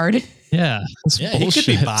the card. Yeah, he could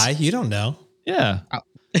be bi. You don't know. Yeah.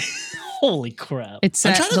 Holy crap! It's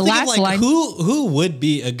I'm trying to the think of last like line. who would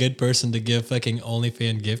be a good person to give fucking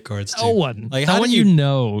OnlyFans gift cards to? No one. Like, no how one do you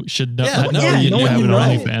know should know. Yeah, know yeah, you no one have you an know.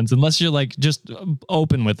 OnlyFans unless you're like just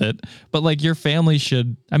open with it. But like your family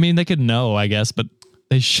should. I mean, they could know, I guess, but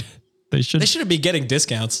they should. They shouldn't be getting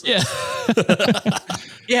discounts. Yeah.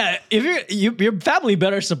 Yeah, if your family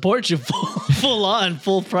better support you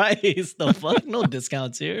full price. The fuck, no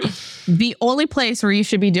discounts here. The only place where you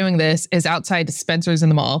should be doing this is outside Spencer's in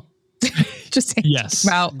the mall. Just yes.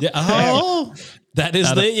 About. Yeah, oh, that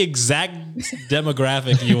is the exact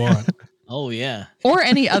demographic you want. Oh yeah. Or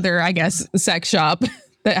any other, I guess, sex shop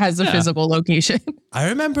that has a physical location. I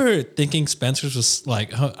remember thinking Spencer's was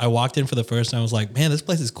like, I walked in for the first time. I was like, man, this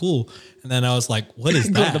place is cool. And then I was like, what is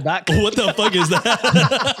that? The back. What the fuck is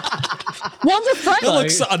that? Well, the front It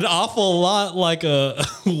looks an awful lot like a,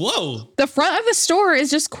 whoa. The front of the store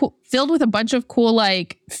is just filled with a bunch of cool,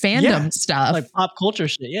 like, fandom stuff. Like pop culture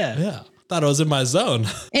shit, yeah. Yeah. Thought I was in my zone.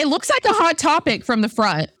 It looks like a Hot Topic from the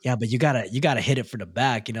front. Yeah, but you gotta hit it for the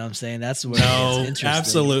back. You know what I'm saying? That's where No, it's interesting.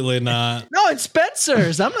 absolutely not. No, it's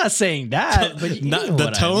Spencer's. I'm not saying that, but you know The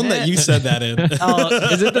what tone I that you said that in. Oh,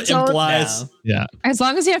 is it the tone? implies? No. Yeah. As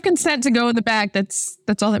long as you have consent to go in the back, that's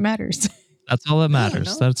all that matters. That's all that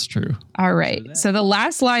matters. That's true. All right. So the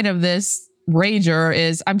last line of this rager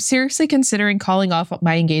is, I'm seriously considering calling off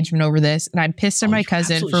my engagement over this, and I'm pissed at my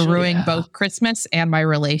cousin for ruining both Christmas and my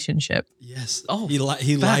relationship. Yes. Oh, he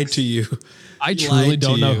lied to you. I truly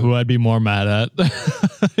don't know who I'd be more mad at.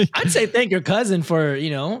 I'd say thank your cousin for,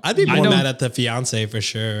 I'd be more mad at the fiance for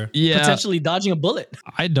sure. Yeah. Potentially dodging a bullet.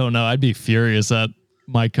 I don't know. I'd be furious at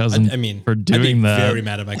my cousin for doing I'd be that. very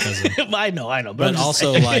mad at my cousin. I know. But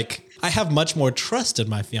also, like, I have much more trust in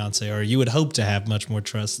my fiance, or you would hope to have much more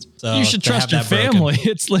trust. So you should trust your family.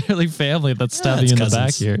 It's literally family that's stabbing you in the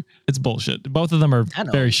back here. It's bullshit. Both of them are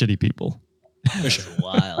very shitty people. For sure.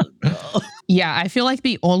 Wild, bro. Yeah, I feel like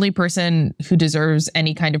the only person who deserves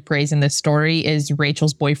any kind of praise in this story is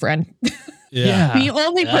Rachel's boyfriend. Yeah. The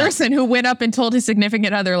only person who went up and told his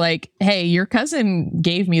significant other, like, hey, your cousin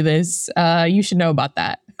gave me this. You should know about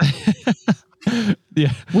that.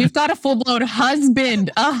 Yeah. We've got a full-blown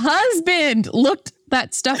husband. A husband looked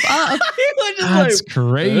that stuff up. That's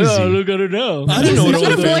crazy. Oh, look at her now. I didn't know what He's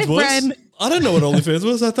got a OnlyFans boyfriend. was. I didn't know what OnlyFans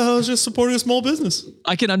was. I thought I was just supporting a small business.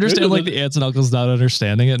 I can understand like the aunts and uncles not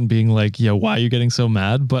understanding it and being like, yo, why are you getting so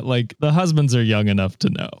mad? But like the husbands are young enough to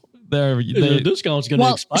know. The discount's going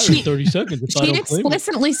to expire in 30 seconds. If She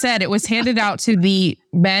explicitly said it was handed out to the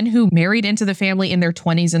men who married into the family in their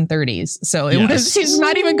 20s and 30s. So it was, she's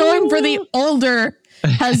not even going for the older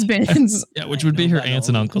husbands. Yeah, which would be her aunts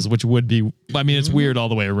and uncles, which would be, I mean, it's weird all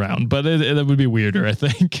the way around, but it would be weirder, I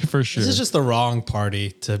think, for sure. This is just the wrong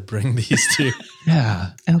party to bring these two.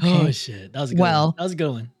 Yeah. Okay. Oh, shit. That was a good one. That was a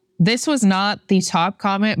good one. This was not the top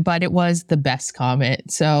comment, but it was the best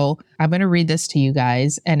comment. So I'm going to read this to you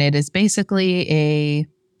guys. And it is basically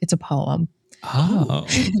it's a poem. Oh.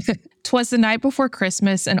 'Twas the night before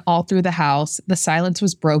Christmas, and all through the house, the silence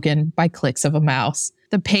was broken by clicks of a mouse.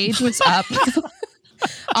 The page was up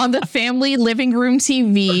on the family living room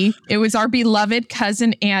TV. It was our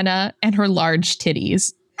cousin Anna and her large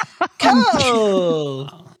titties.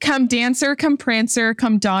 Come Dancer, come Prancer,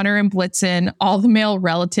 come Donner and Blitzen. All the male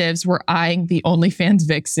relatives were eyeing the OnlyFans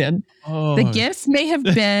vixen. Oh. The gift may have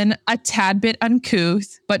been a tad bit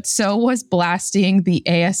uncouth, but so was blasting the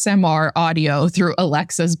ASMR audio through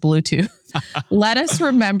Alexa's Bluetooth. Let us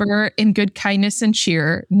remember, in good kindness and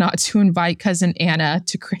cheer, not to invite cousin Anna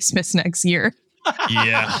to Christmas next year.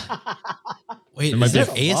 Yeah. Wait, is there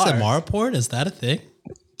ASMR porn? Is that a thing?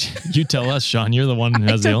 You tell us, Sean. You're the one who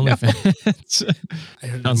has the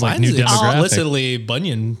OnlyFans. Sounds like new demographic. Explicitly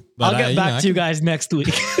Bunyan. But I'll get back to you guys next week.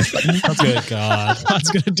 Good God. I was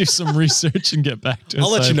going to do some research and get back to us.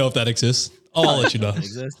 I'll let you know if that exists. I'll let you know. It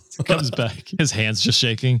exists. Comes back. His hand's just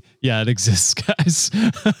shaking. Yeah, it exists, guys.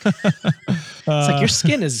 It's like your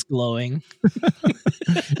skin is glowing.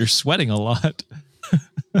 You're sweating a lot.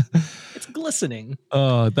 It's glistening.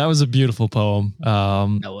 Oh, that was a beautiful poem.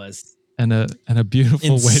 That was. And a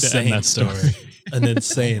beautiful way to end that story. An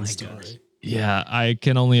insane story. Yeah, I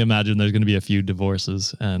can only imagine there's going to be a few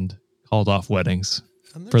divorces and called off weddings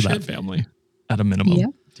for that family at a minimum. Yeah.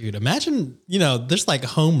 Dude, imagine, there's like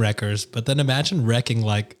home wreckers, but then imagine wrecking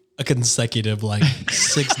like a consecutive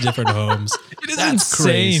 6 different homes. That's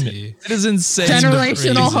insane. Crazy. It is insane.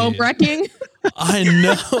 Generational home wrecking. I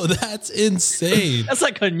know, that's insane. That's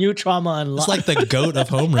like a new trauma unlocked. It's like the goat of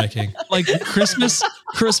home wrecking. Like Christmas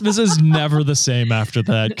is never the same after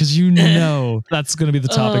that because that's going to be the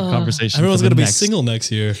topic of conversation. Everyone's going to be single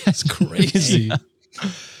next year. It's crazy.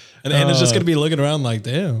 And Anna's just going to be looking around like,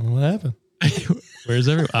 damn, what happened? Where's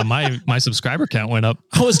everyone? My subscriber count went up.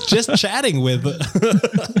 I was just chatting with.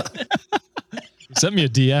 Sent me a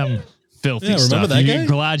DM. Filthy stuff. Remember that guy?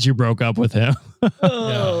 Glad you broke up with him.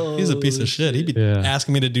 Yeah, he's a piece of shit. He'd be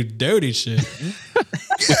asking me to do dirty shit.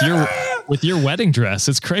 with your wedding dress.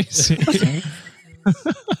 It's crazy.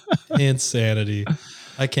 Insanity.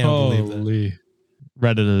 I can't believe that.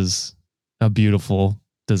 Reddit is a beautiful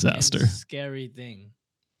disaster. Scary thing.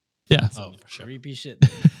 Yeah. Oh, for sure. Creepy shit.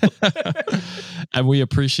 And we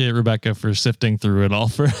appreciate Rebecca for sifting through it all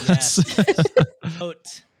for us.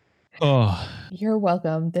 Oh, you're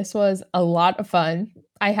welcome. This was a lot of fun.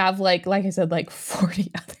 I have like I said, like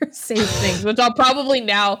 40 other saved things, which I'll probably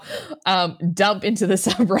now dump into the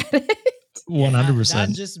subreddit. 100%. That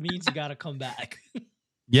just means you gotta come back.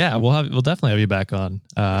 Yeah, we'll definitely have you back on.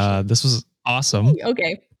 This was awesome.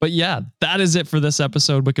 Okay. But yeah, that is it for this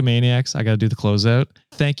episode, Wikimaniacs. I got to do the closeout.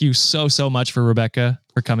 Thank you so much for Rebecca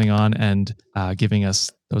for coming on and giving us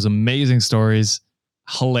those amazing stories.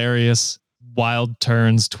 Hilarious, wild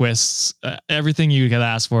turns, twists, everything you could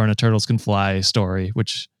ask for in a Turtles Can Fly story,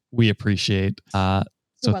 which we appreciate. So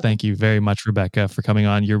thank you very much, Rebecca, for coming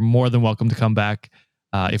on. You're more than welcome to come back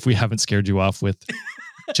if we haven't scared you off with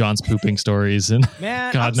John's pooping stories and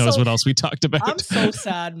God knows what else we talked about. I'm so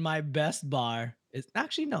sad. My best bar is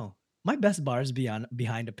actually no. My best bar is behind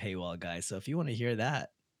a paywall, guys. So if you want to hear that,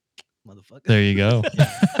 motherfucker, there you go.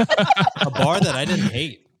 A bar that I didn't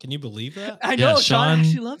hate. Can you believe that? I know. Sean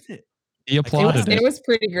actually loved it. He applauded it. It was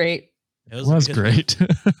pretty great. It was great.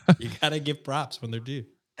 You gotta give props when they're due.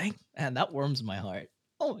 Man, that warms my heart.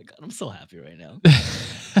 Oh my God, I'm so happy right now.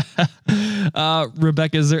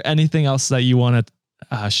 Rebecca, is there anything else that you want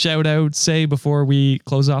to shout out, say before we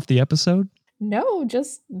close off the episode? No,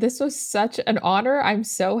 just this was such an honor. I'm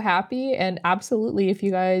so happy. And absolutely, if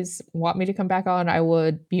you guys want me to come back on, I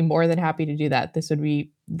would be more than happy to do that. This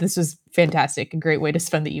was fantastic. A great way to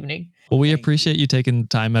spend the evening. Well, we appreciate you taking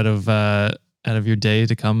time out of your day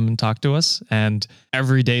to come and talk to us, and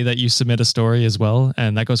every day that you submit a story as well.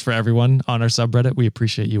 And that goes for everyone on our subreddit. We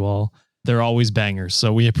appreciate you all. They're always bangers,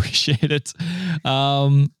 so we appreciate it.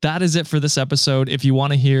 That is it for this episode. If you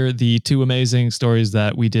want to hear the 2 amazing stories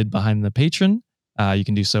that we did behind the Patreon, you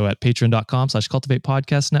can do so at patreon.com/Cultivate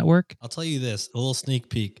Podcast Network. I'll tell you this, a little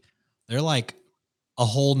sneak peek. They're like a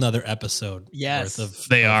whole nother episode worth of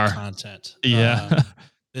content. Yeah.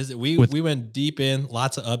 We went deep in,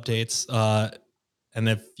 lots of updates. And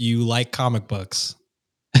if you like comic books,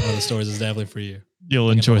 one of the stories is definitely for you.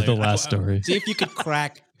 You'll enjoy the last story. See if you could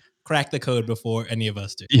crack the code before any of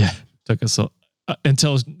us do. Yeah. Took us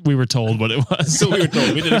until we were told what it was. So we were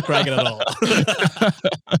told. We didn't crack it at all.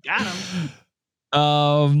 Got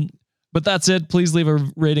him. But that's it. Please leave a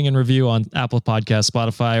rating and review on Apple Podcasts,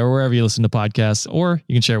 Spotify, or wherever you listen to podcasts, or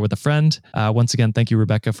you can share it with a friend. Once again, thank you,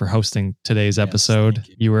 Rebecca, for hosting today's episode.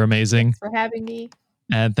 You were amazing. Thanks for having me.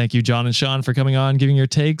 And thank you, John and Sean, for coming on, giving your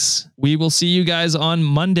takes. We will see you guys on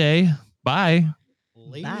Monday. Bye.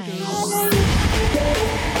 Later. Bye.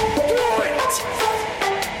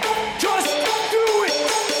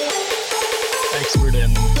 Expert in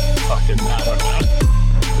fucking, I don't know.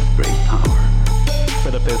 Great power. For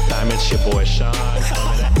the 5th time, it's your boy Sean.